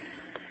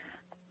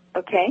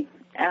 Okay.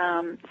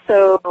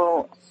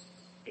 So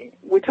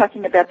we're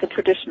talking about the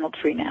traditional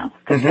tree now,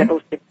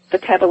 the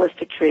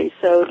Kabbalistic tree.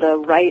 So the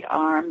right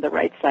arm, the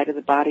right side of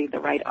the body, the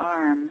right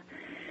arm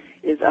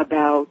is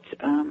about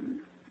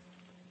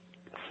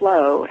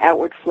flow,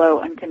 outward flow,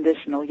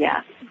 unconditional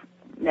yes,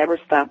 never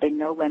stopping,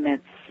 no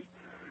limits,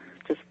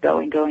 just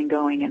going,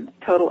 and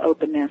total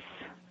openness,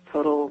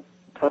 total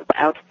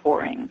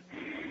outpouring.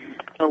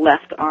 The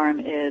left arm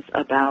is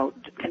about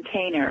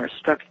container,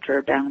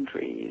 structure,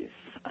 boundaries,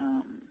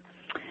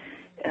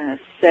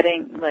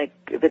 setting, like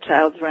the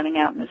child's running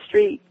out in the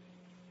street,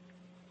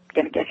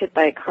 going to get hit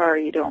by a car.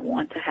 You don't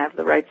want to have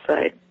the right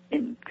side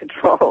in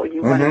control.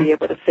 You want to be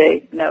able to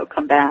say, no,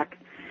 come back.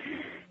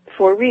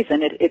 For a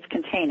reason, it's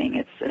containing.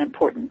 It's an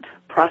important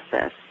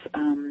process.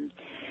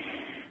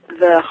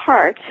 The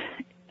heart,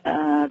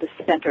 the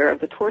center of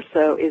the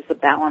torso, is the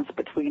balance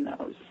between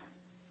those.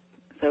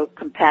 So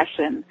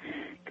compassion,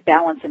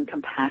 balance and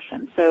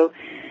compassion. So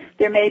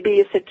there may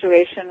be a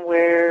situation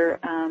where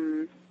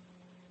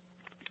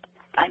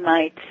I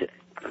might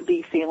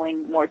be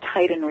feeling more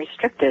tight and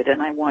restricted,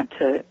 and I want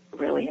to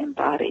really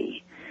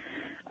embody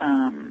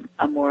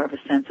a more of a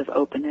sense of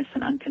openness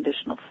and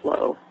unconditional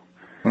flow.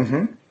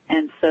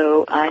 And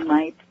so I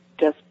might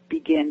just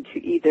begin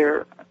to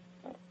either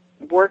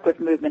work with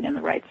movement in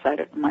the right side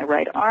of my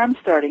right arm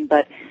starting,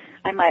 but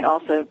I might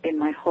also, in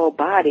my whole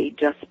body,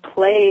 just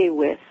play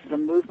with the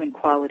movement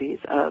qualities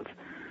of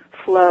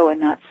flow and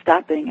not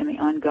stopping, and the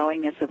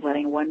ongoingness of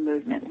letting one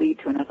movement lead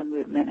to another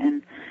movement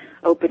and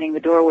opening the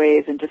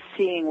doorways and just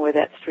seeing where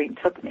that stream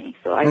took me.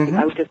 So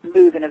I would just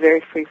move in a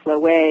very free flow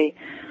way.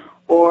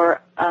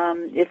 Or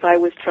if I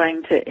was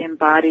trying to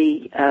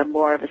embody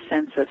more of a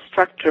sense of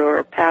structure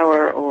or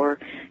power or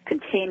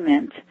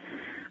containment,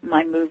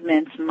 my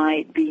movements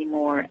might be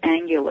more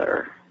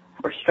angular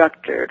or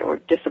structured or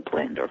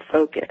disciplined or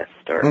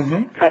focused or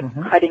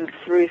cutting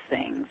through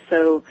things.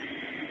 So,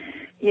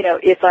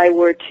 if I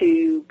were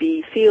to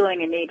be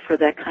feeling a need for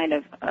that kind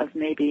of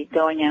maybe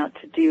going out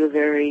to do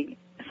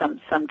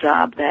some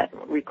job that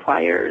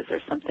requires, or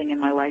something in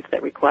my life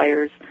that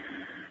requires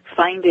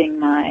finding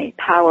my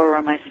power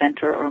or my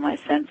center or my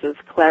sense of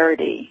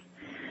clarity,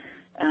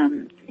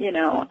 and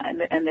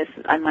this,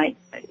 I might,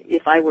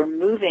 if I were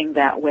moving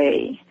that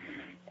way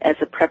as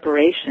a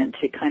preparation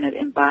to kind of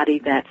embody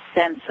that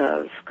sense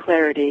of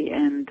clarity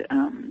and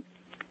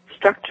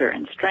structure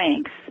and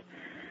strength,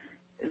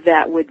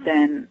 that would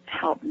then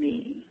help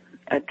me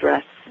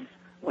address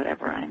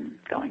whatever I'm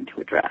going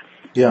to address.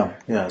 Yeah.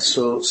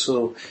 So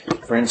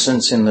for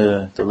instance, in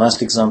the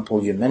last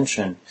example you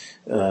mentioned,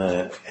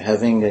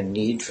 having a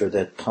need for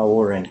that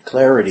power and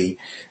clarity,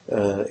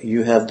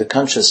 you have the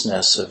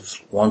consciousness of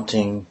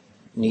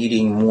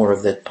needing more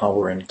of that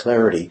power and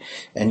clarity,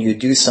 and you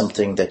do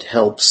something that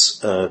helps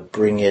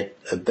bring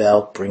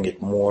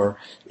it more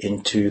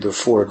into the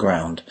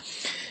foreground.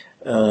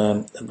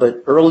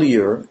 But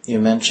earlier you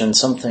mentioned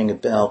something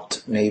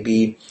about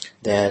maybe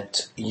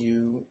that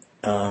you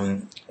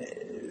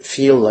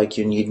feel like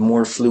you need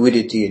more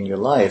fluidity in your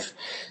life.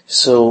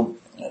 So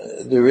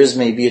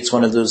it's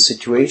one of those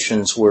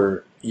situations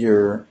where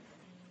your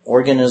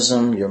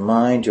organism, your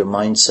mind, your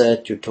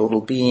mindset, your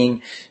total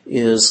being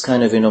is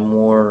kind of in a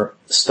more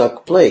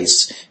stuck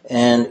place,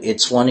 and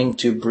it's wanting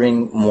to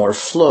bring more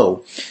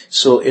flow.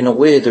 So in a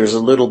way, there's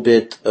a little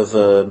bit of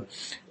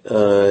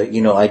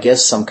I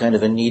guess some kind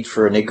of a need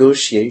for a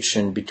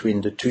negotiation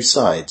between the two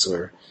sides,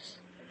 or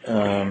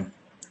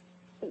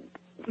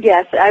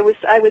Yes, I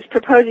was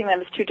proposing them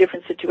as two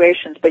different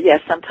situations, but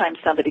yes, sometimes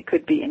somebody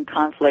could be in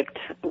conflict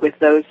with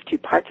those two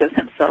parts of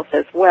themselves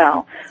as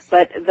well.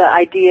 But the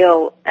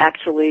ideal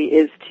actually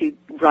is to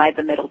ride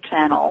the middle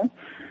channel,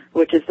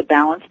 which is the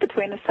balance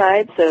between the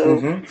sides.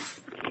 So,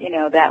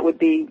 that would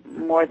be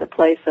more the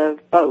place of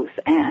both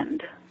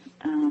and.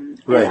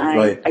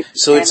 Right.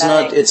 So it's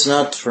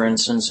not, for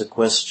instance, a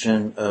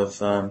question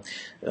of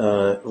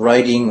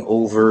riding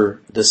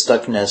over the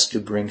stuckness to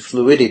bring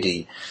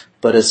fluidity,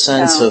 but a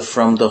sense of,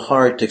 from the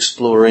heart,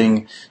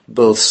 exploring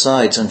both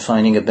sides and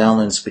finding a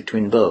balance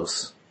between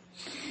both.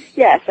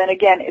 Yes, and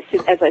again,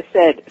 as I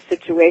said,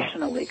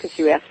 situationally, because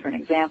you asked for an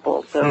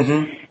example. So,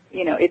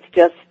 it's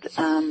just,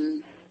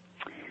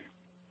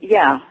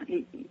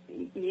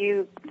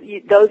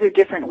 those are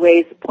different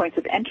ways, points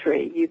of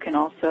entry. You can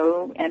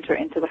also enter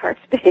into the heart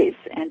space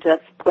and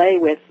just play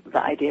with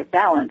the idea of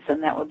balance,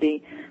 and that would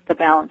be the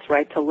balance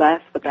right to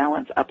left, the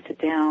balance up to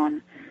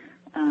down,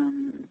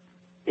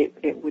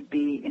 it would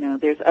be,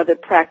 there's other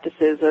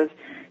practices of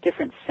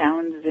different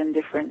sounds in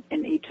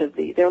each of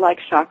the, they're like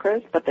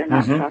chakras, but they're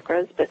not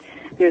chakras, but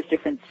there's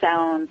different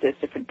sounds, there's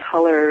different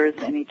colors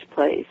in each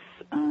place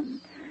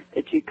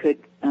that you could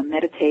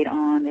meditate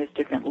on. There's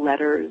different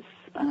letters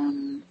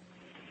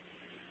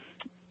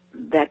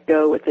that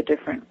go with the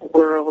different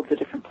worlds, the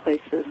different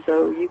places.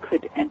 So you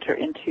could enter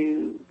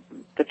into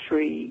the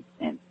tree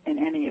in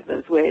any of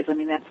those ways. I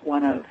mean, that's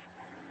one of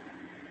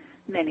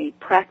many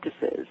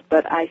practices.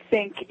 But I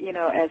think,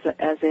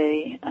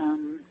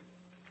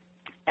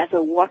 as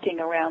a walking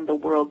around the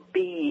world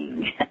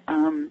being,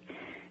 I'm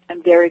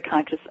very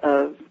conscious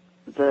of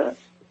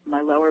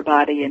my lower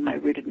body and my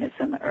rootedness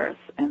in the earth,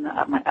 and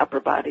my upper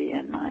body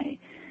and my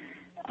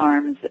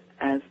arms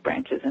as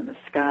branches in the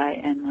sky,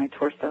 and my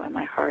torso and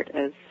my heart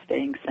as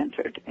staying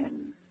centered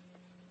in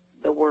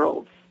the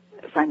world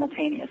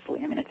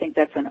simultaneously. I mean, I think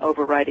that's an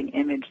overriding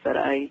image that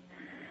I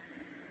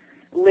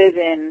live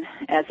in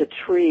as a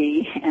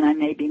tree, and I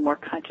may be more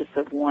conscious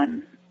of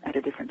one at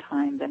a different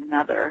time than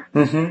another.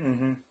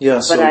 Yeah,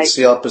 so it's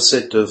the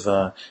opposite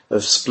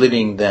of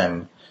splitting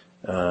them,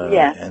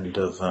 yes. and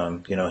of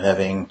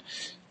having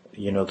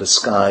the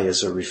sky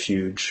as a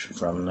refuge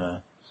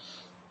from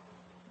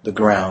the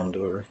ground,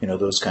 or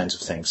those kinds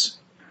of things.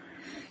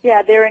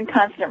 Yeah, they're in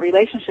constant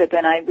relationship,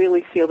 and I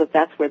really feel that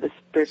that's where the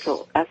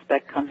spiritual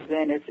aspect comes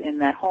in, is in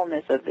that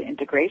wholeness of the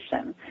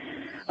integration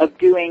of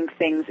doing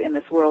things in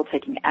this world,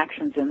 taking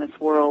actions in this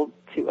world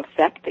to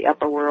affect the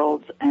upper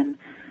worlds, and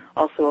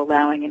also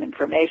allowing in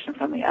information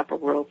from the upper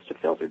worlds to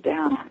filter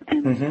down.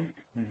 And,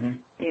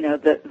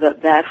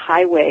 that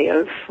highway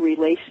of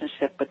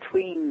relationship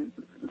between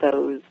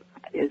those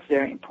is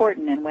very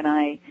important. And when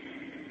I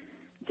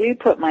do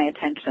put my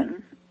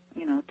attention,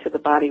 to the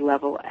body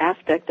level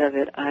aspect of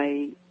it,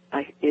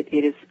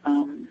 it is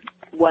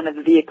one of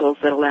the vehicles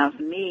that allows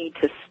me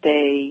to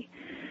stay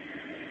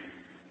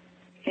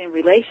in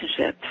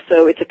relationship.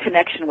 So it's a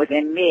connection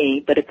within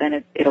me, but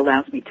then it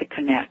allows me to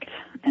connect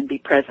and be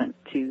present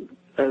to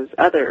those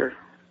other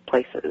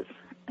places.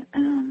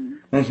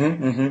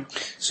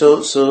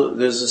 So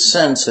there's a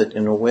sense that,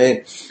 in a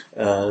way,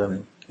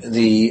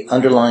 the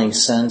underlying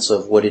sense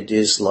of what it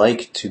is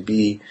like to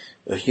be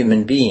a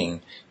human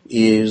being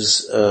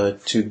is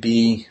to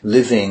be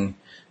living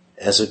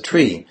as a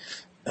tree.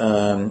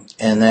 And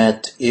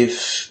that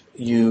if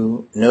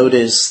you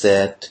notice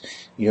that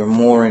you're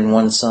more in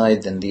one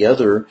side than the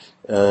other,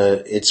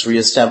 it's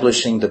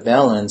reestablishing the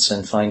balance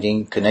and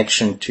finding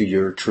connection to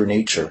your true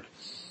nature.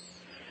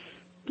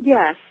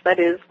 Yes, that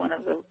is one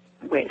of the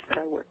ways that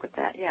I work with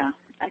that. Yeah,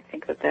 I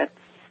think that's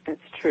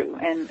true,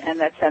 and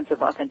that sense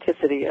of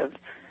authenticity of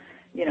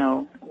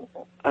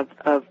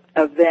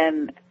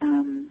then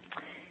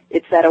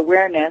it's that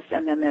awareness,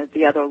 and then there's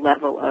the other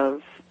level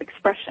of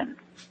expression.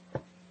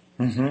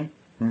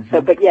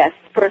 So, but yes,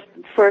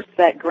 first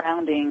that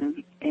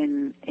grounding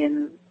in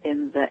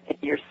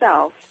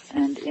yourself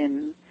and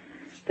in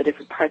the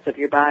different parts of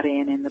your body,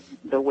 and in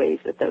the ways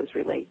that those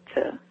relate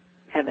to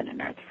heaven and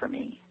earth for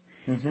me.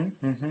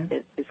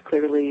 It is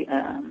clearly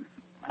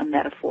a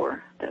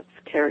metaphor that's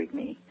carried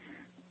me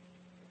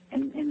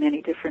in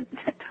many different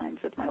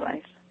times of my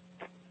life.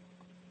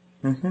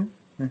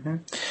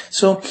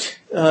 So,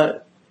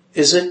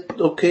 is it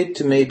okay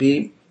to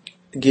maybe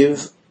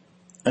give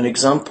an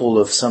example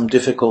of some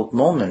difficult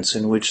moments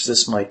in which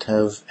this might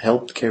have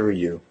helped carry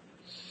you?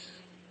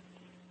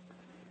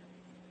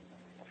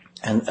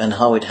 And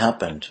how it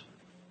happened?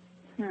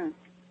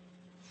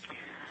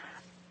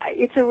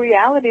 It's a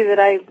reality that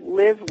I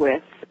live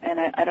with, and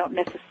I don't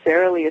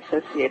necessarily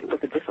associate it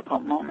with a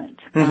difficult moment.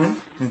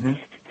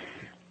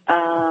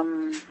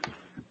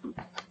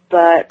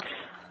 But,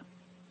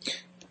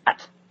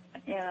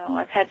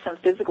 I've had some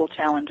physical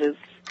challenges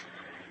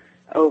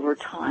over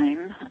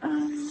time.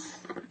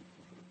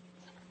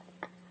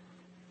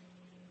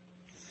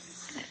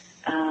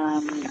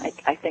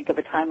 I think of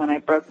a time when I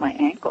broke my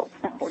ankle.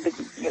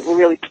 It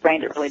really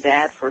sprained it really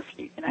bad for a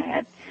few, and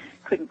I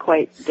couldn't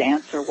quite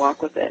dance or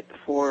walk with it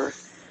for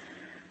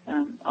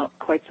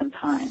quite some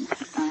time.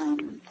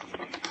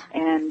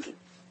 And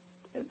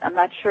I'm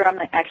not sure I'm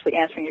actually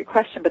answering your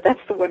question, but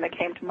that's the one that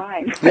came to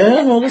mind.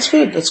 Yeah, no, that's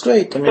good. That's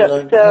great. I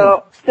mean,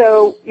 so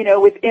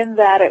within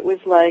that, it was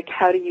like,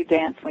 how do you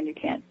dance when you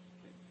can't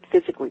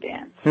physically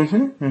dance?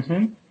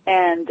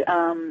 And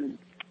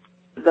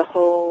the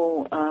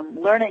whole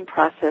learning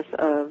process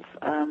of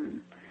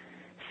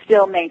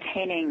still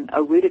maintaining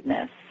a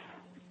rootedness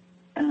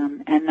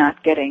and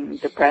not getting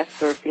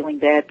depressed or feeling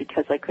bad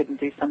because I couldn't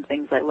do some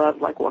things I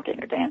love, like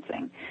walking or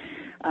dancing,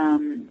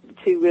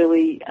 to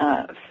really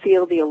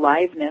feel the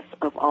aliveness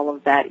of all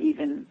of that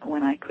even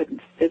when I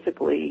couldn't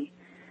physically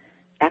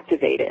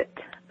activate it,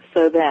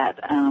 so that,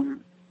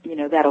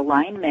 that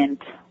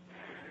alignment,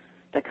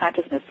 the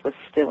consciousness was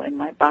still in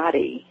my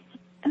body,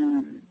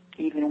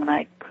 even when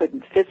I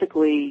couldn't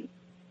physically,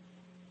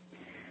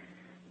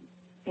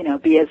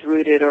 be as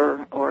rooted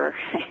or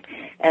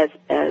as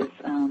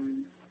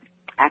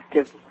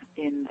active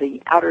in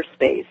the outer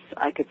space.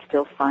 I could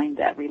still find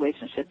that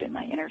relationship in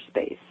my inner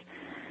space,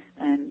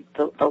 and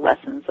the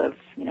lessons of,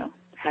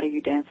 how do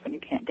you dance when you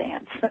can't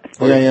dance?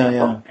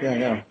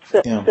 Yeah.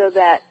 So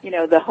that,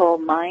 the whole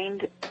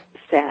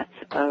mindset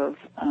of,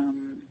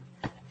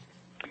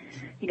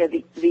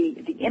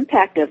 the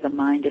impact of the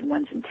mind and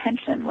one's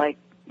intention, like,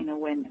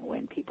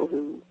 when people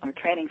who are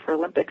training for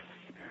Olympics,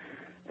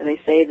 they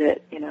say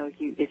that,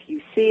 if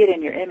you see it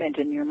in your image,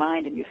 in your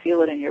mind, and you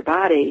feel it in your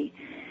body,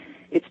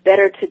 it's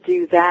better to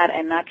do that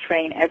and not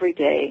train every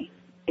day.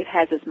 It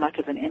has as much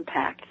of an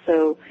impact.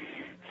 So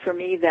for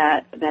me,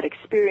 that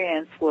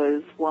experience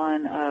was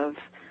one of,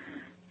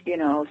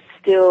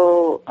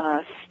 still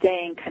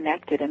staying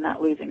connected and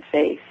not losing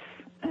faith,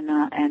 and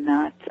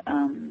not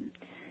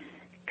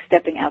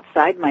stepping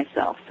outside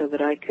myself, so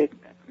that I could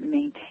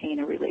maintain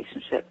a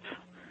relationship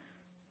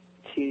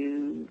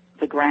to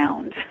the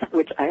ground,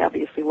 which I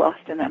obviously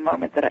lost in that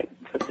moment that I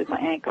twisted my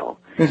ankle.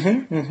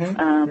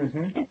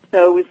 And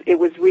so it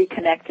was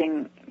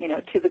reconnecting,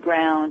 to the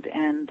ground,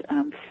 and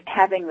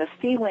having the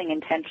feeling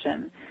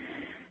intention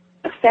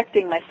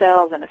affecting my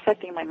cells and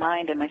affecting my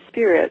mind and my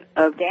spirit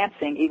of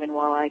dancing, even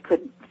while I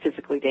couldn't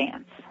physically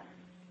dance.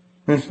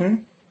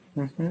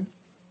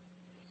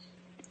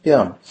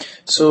 Yeah.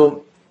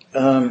 So,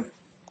 in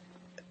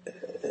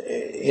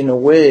a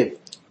way,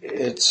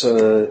 it's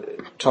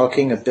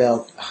talking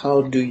about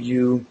how do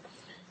you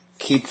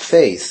keep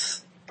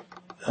faith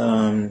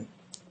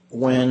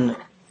when,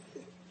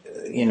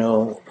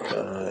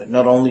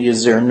 not only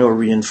is there no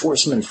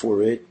reinforcement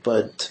for it,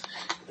 but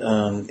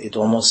it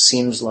almost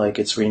seems like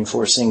it's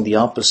reinforcing the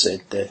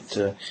opposite,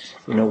 that,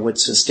 what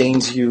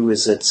sustains you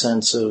is that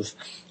sense of,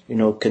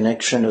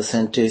 connection,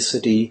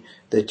 authenticity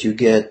that you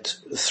get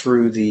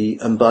through the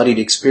embodied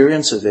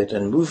experience of it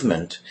and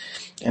movement.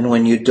 And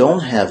when you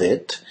don't have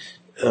it,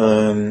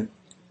 that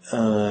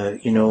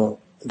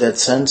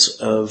sense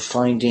of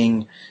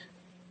finding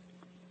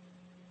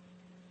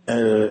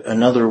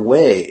another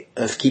way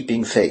of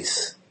keeping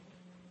faith.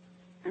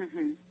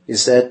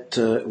 Is that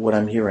what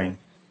I'm hearing?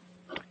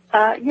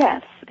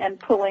 Yes, and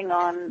pulling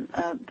on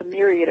the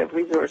myriad of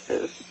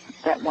resources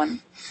that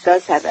one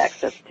does have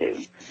access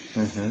to.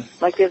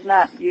 Like, there's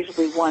not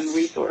usually one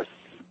resource.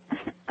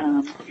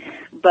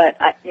 But,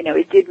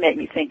 it did make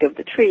me think of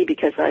the tree,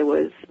 because I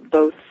was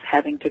both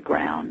having to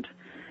ground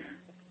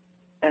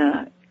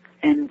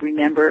and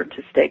remember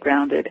to stay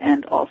grounded,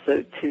 and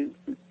also to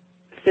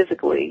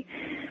physically,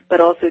 but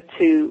also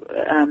to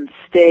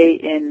stay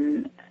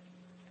in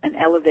an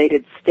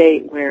elevated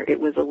state where it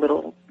was a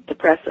little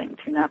depressing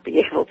to not be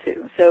able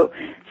to.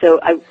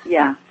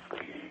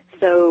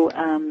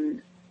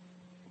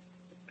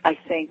 I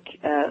think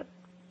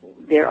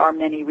there are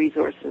many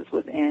resources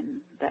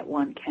within that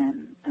one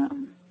can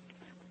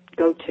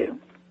go to.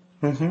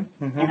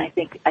 And I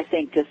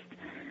think just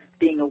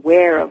being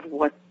aware of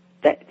what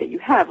that you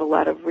have a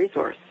lot of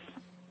resource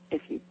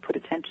if you put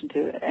attention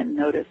to it and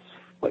notice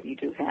what you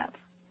do have.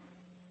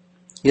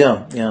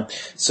 Yeah.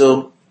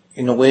 So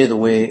in a way, the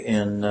way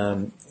in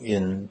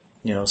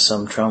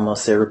some trauma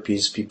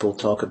therapies, people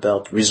talk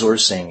about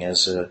resourcing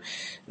as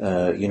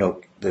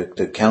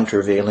the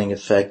countervailing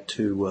effect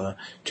to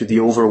the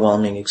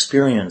overwhelming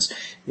experience,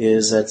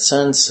 is that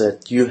sense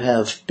that you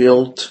have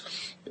built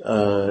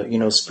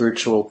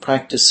spiritual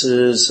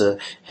practices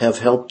have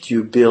helped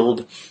you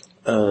build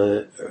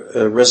a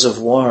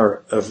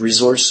reservoir of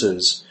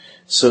resources,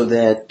 so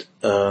that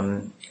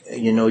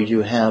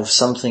you have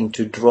something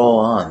to draw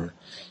on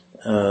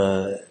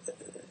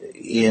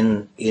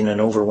in an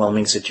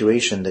overwhelming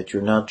situation, that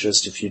you're not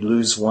just, if you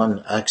lose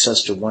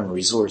access to one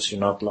resource,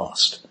 you're not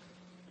lost.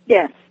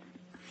 Yes.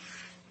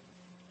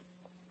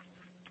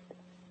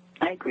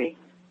 I agree.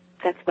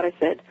 That's what I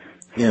said.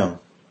 Yeah.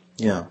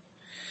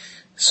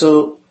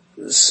 So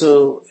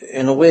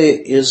in a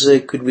way,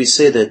 could we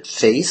say that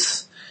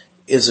faith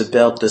is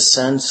about the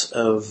sense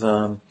of,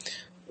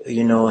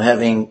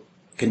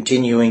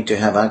 continuing to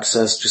have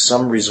access to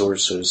some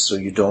resources, so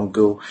you don't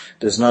go,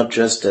 there's not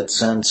just that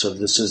sense of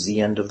this is the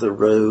end of the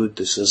road,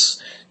 this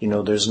is,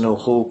 there's no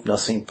hope,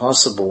 nothing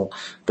possible,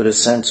 but a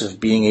sense of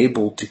being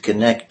able to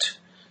connect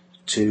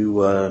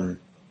to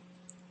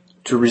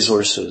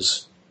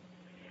resources.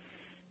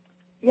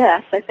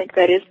 Yes, I think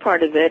that is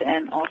part of it,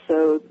 and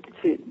also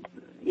to,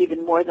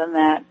 even more than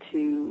that,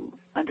 to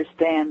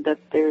understand that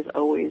there's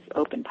always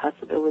open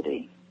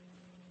possibility.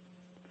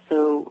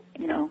 So,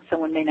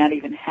 someone may not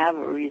even have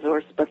a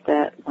resource, but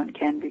that one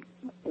can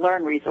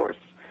learn resource.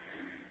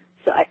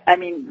 So, I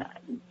mean,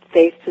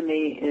 faith to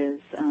me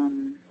is,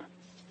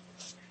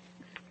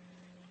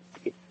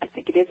 I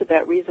think it is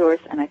about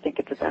resource, and I think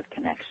it's about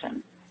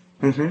connection.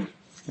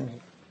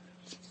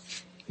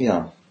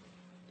 Yeah.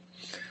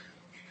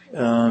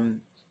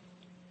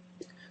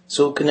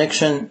 So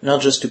connection,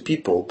 not just to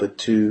people, but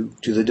to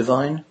the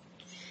divine?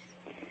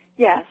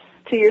 Yes,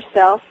 to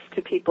yourself,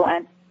 to people,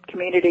 and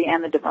community,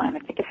 and the divine. I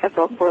think it has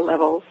all four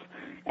levels,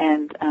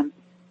 and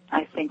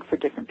I think for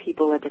different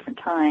people at different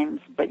times.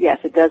 But yes,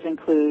 it does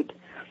include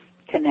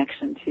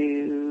connection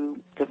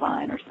to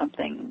divine or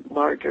something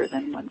larger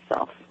than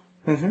oneself.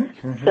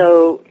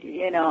 So,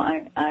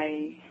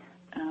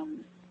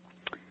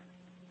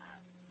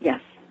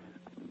 yes.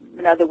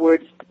 In other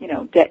words,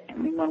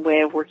 one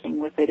way of working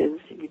with it is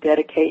you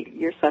dedicate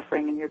your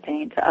suffering and your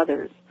pain to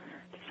others,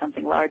 to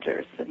something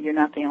larger. So you're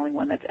not the only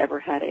one that's ever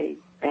had a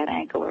bad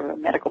ankle or a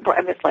medical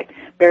problem. It's like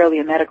barely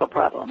a medical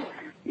problem.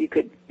 You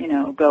could,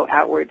 go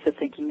outward to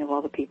thinking of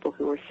all the people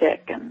who are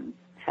sick and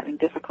having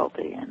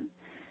difficulty, and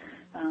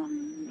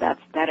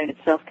that in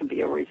itself can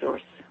be a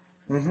resource.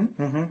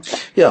 Mm-hmm, mm-hmm.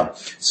 Yeah.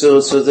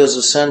 So there's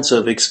a sense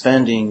of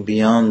expanding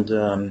beyond,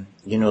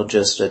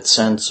 just that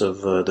sense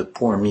of the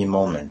poor me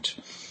moment.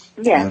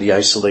 Yes. And the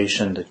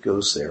isolation that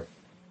goes there.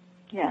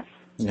 Yes.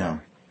 Yeah.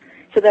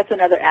 So that's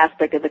another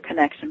aspect of the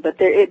connection.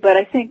 But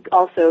I think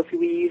also if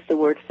we use the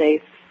word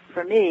faith,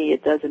 for me,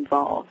 it does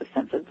involve a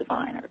sense of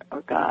divine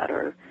or God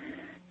or,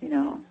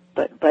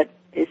 but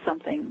is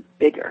something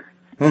bigger.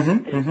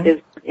 Mm-hmm,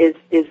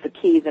 Is the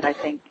key that I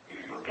think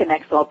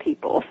connects all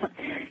people,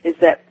 is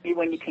that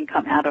when you can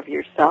come out of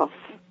yourself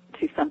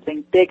to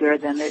something bigger,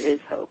 then there is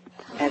hope.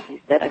 As you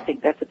said, I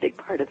think that's a big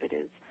part of it,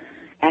 is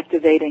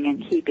activating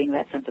and keeping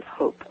that sense of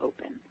hope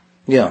open.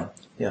 Yeah,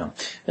 yeah.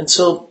 And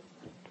so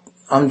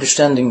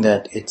understanding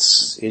that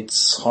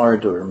it's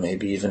hard or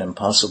maybe even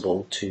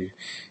impossible to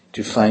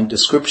find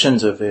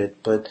descriptions of it,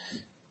 but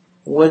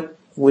what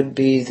would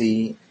be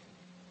the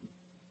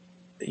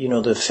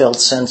felt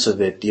sense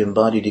of it, the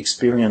embodied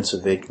experience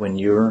of it when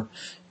you're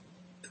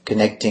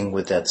connecting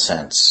with that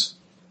sense?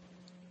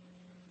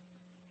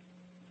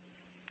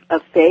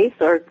 Of faith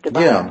or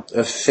divine? Yeah,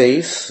 of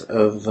faith,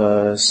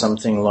 of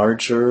something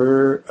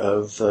larger,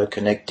 of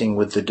connecting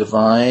with the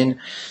divine.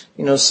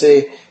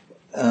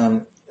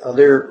 Are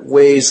there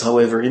ways,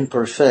 however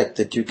imperfect,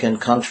 that you can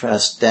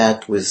contrast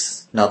that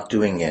with not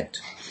doing it?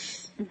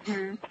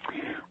 Mm-hmm.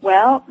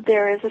 Well,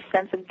 there is a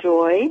sense of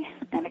joy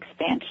and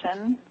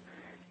expansion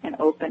and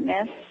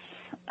openness.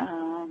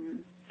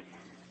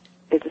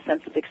 There's a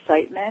sense of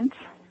excitement,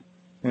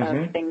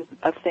 Mm-hmm.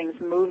 of things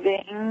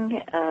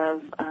moving,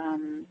 of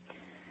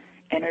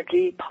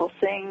energy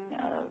pulsing,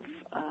 of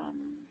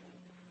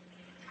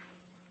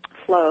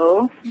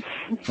flow.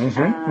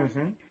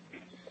 Mm-hmm.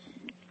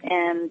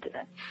 And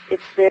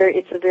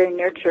it's a very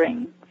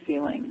nurturing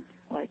feeling,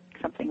 like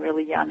something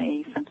really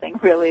yummy, something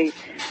really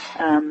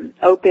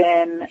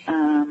open,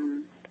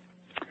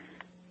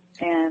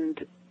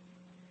 and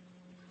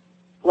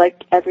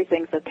like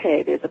everything's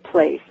okay. There's a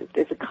place,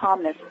 there's a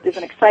calmness, there's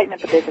an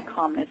excitement, but there's a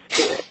calmness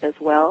to it as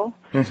well.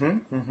 Mm-hmm.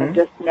 Mm-hmm. Of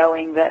just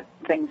knowing that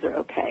things are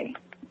okay,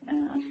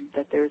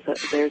 that there's a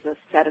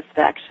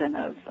satisfaction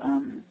of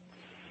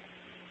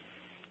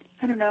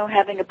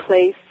having a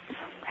place,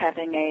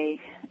 having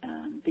a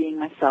being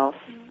myself,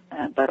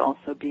 but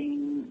also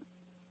being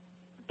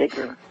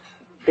bigger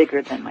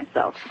than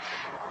myself.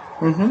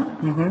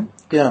 Mm-hmm. Mm-hmm.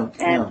 Yeah.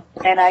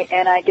 And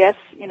I guess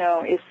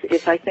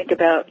if I think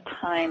about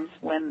times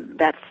when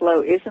that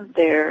flow isn't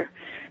there,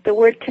 the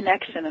word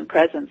connection and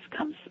presence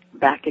comes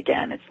back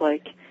again. It's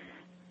like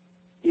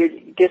you're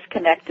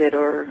disconnected,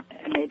 or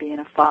maybe in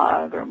a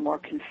fog, or more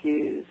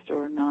confused,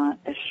 or not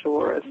as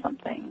sure of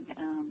something.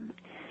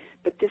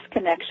 But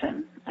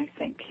disconnection, I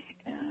think,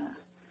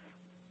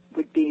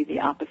 would be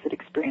the opposite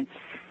experience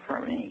for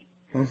me.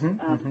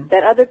 Mm-hmm.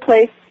 That other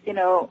place,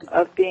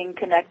 of being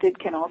connected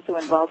can also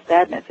involve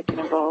sadness. It can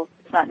involve,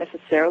 it's not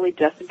necessarily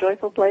just a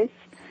joyful place,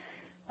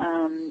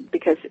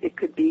 because it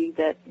could be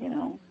that,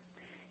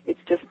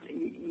 it's just,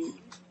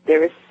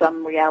 there is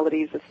some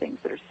realities of things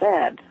that are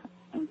sad,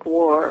 like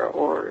war,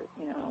 or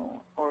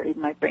it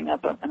might bring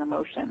up an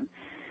emotion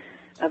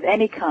of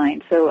any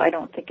kind. So I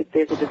don't think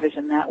there's a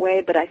division that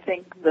way, but I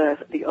think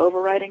the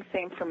overriding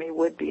theme for me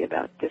would be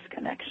about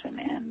disconnection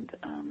and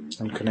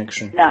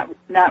connection. Not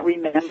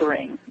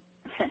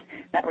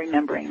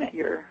remembering that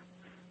you're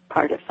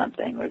part of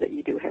something, or that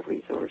you do have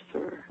resource,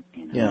 or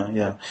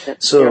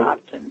that's your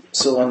options.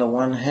 So on the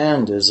one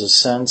hand, there's a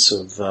sense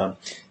of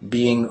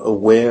being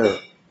aware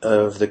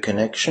of the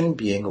connection,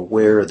 being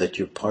aware that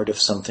you're part of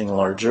something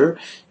larger,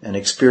 and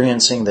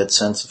experiencing that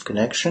sense of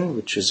connection,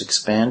 which is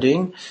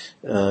expanding,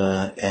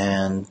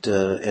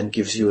 and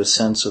gives you a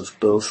sense of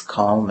both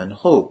calm and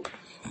hope.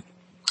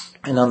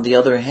 And on the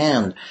other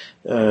hand,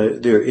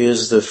 there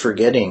is the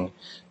forgetting,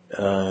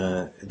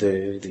 about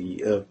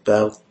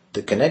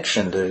the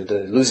connection,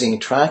 the losing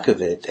track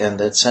of it, and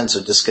that sense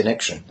of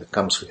disconnection that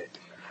comes with it.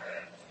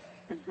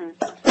 Mm-hmm.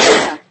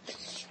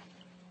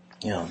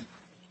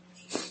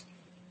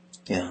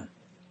 Yeah.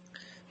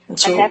 And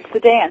that's the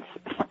dance.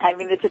 I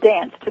mean, it's a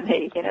dance to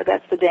me.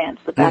 That's the dance,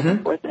 the back and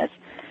Mm-hmm. forthness.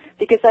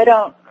 Because I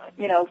don't,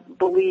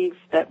 believe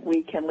that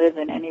we can live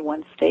in any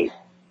one state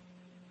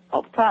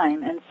all the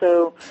time. And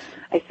so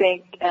I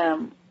think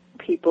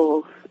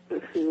people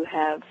who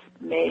have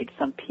made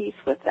some peace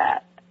with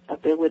that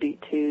ability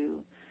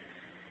to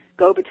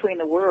go between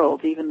the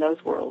worlds, even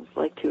those worlds,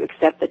 like to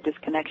accept that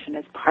disconnection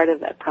is part of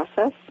that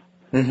process,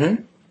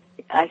 Mm-hmm.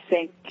 I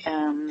think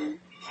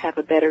have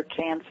a better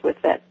chance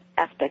with that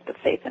aspect of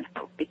faith and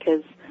hope,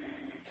 because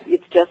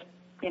it's just,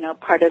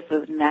 part of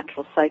the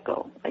natural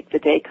cycle. Like the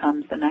day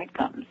comes, the night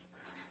comes.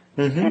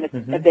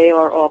 Mm-hmm. And they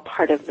are all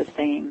part of the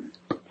same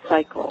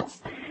cycle.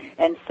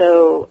 And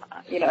so,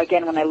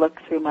 again, when I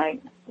look through my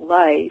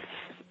life,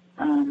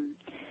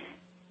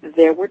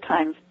 there were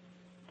times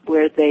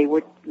where they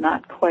were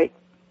not quite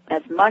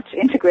as much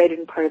integrated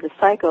in part of the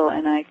cycle,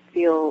 and I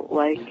feel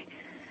like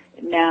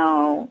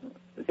now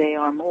they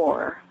are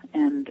more,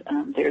 and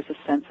there's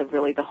a sense of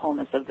really the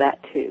wholeness of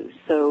that too.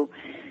 So,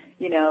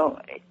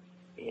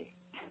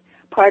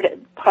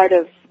 part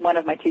of one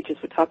of my teachers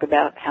would talk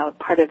about how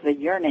part of the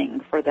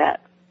yearning for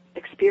that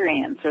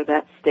experience or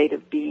that state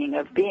of being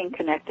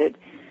connected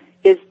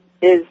is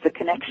the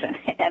connection.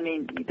 I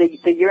mean,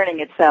 the yearning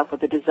itself, or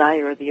the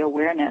desire or the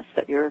awareness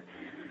that you're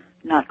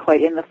not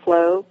quite in the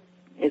flow,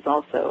 is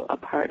also a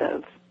part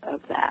of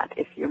that,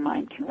 if your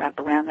mind can wrap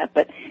around that.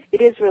 But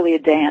it is really a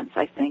dance,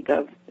 I think,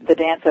 of the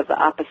dance of the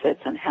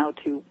opposites and how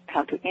to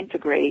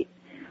integrate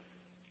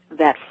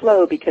that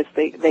flow, because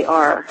they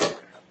are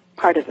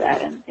part of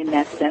that. And in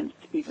that sense,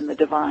 even the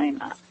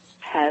divine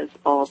has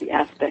all the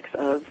aspects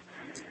of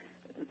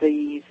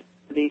these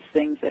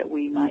things that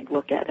we might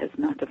look at as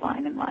not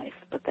divine in life,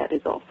 but that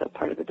is also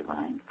part of the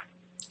divine.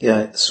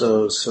 Yeah,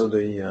 so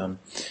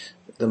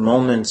the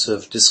moments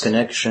of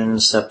disconnection,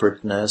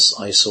 separateness,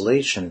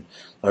 isolation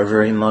are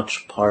very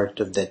much part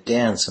of that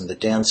dance, and the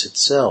dance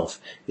itself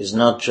is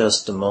not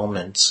just the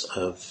moments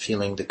of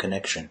feeling the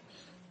connection.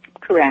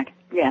 Correct.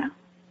 Yeah.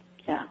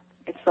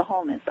 It's the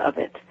wholeness of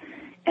it,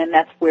 and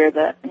that's where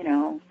that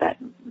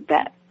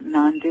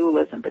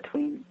non-dualism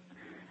between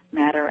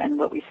matter and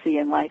what we see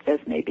in life as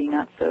maybe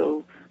not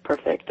so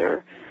perfect,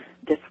 or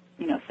just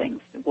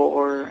things,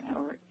 war,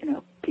 or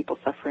people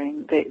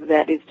suffering.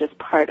 That is just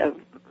part of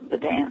the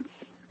dance.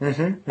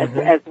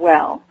 As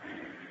well.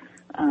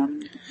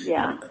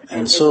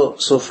 And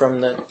so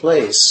from that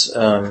place,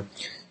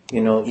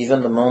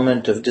 even the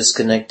moment of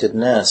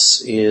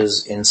disconnectedness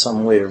is in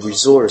some way a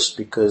resource,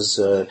 because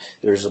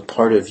there's a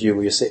part of you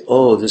where you say,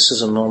 oh, this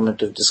is a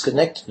moment of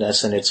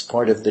disconnectedness, and it's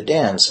part of the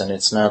dance, and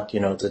it's not,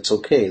 that's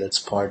okay, that's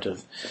part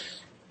of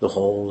the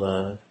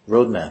whole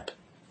roadmap.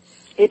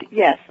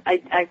 Yes,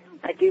 I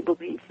do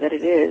believe that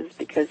it is,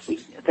 because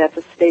that's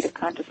a state of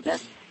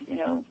consciousness,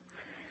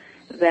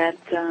 that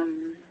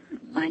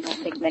I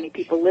don't think many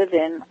people live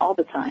in all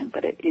the time,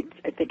 but I think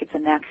it's a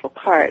natural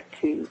part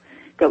to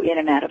go in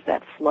and out of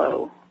that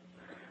flow.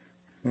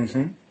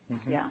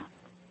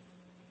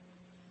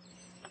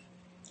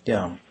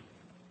 Yeah.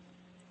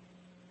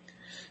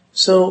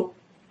 So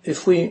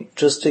if we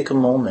just take a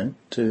moment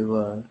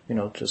to,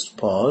 just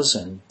pause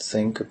and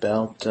think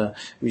about,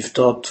 we've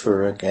talked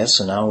for, I guess,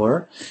 an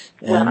hour,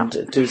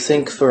 and to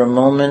think for a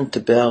moment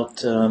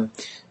about,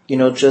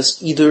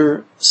 just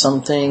either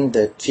something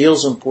that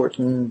feels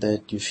important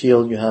that you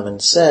feel you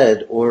haven't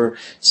said, or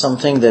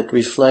something that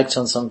reflects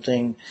on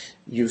something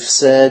you've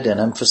said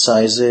and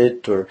emphasize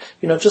it, or,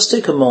 just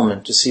take a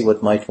moment to see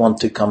what might want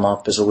to come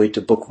up as a way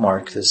to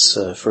bookmark this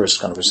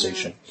first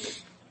conversation.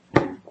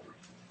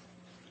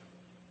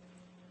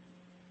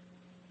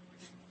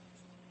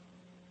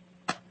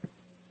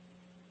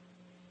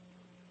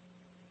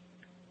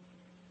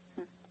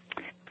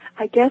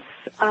 I guess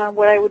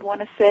what I would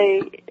want to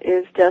say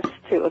is just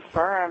to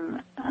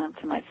affirm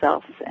to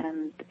myself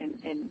and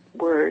in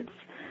words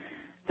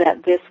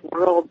that this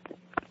world I'm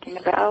talking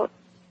about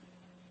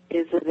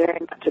is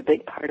very much a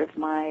big part of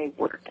my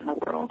work in the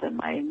world and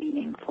my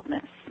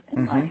meaningfulness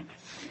in life,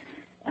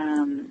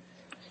 and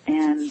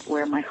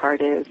where my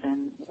heart is,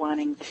 and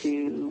wanting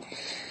to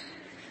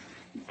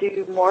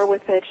do more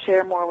with it,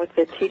 share more with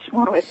it, teach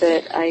more with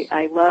it.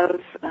 I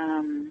love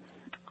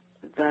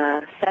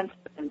the sense of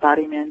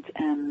embodiment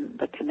and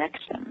the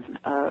connection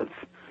of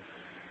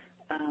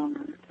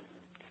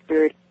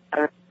spirit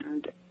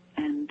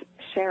and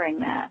sharing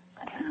that,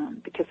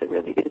 because it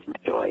really is my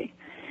joy.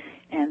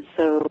 And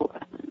so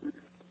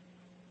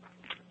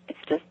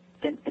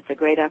it's a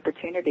great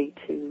opportunity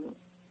to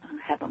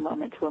have a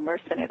moment to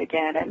immerse in it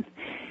again,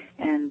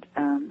 and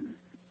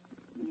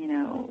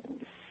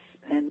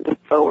move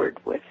forward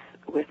with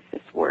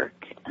this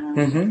work.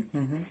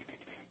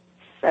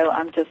 So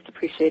I'm just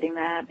appreciating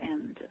that,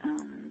 and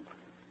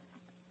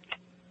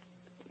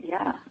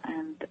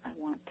and I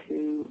want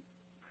to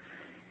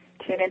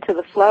tune into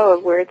the flow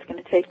of where it's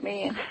going to take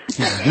me,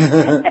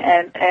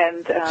 and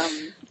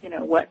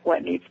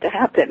what needs to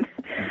happen.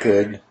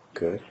 Good.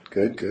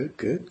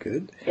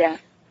 Yeah.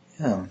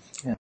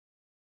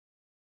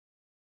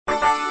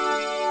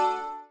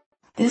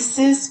 This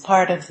is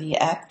part of the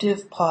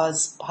Active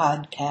Pause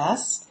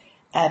podcast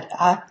at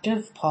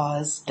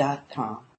activepause.com.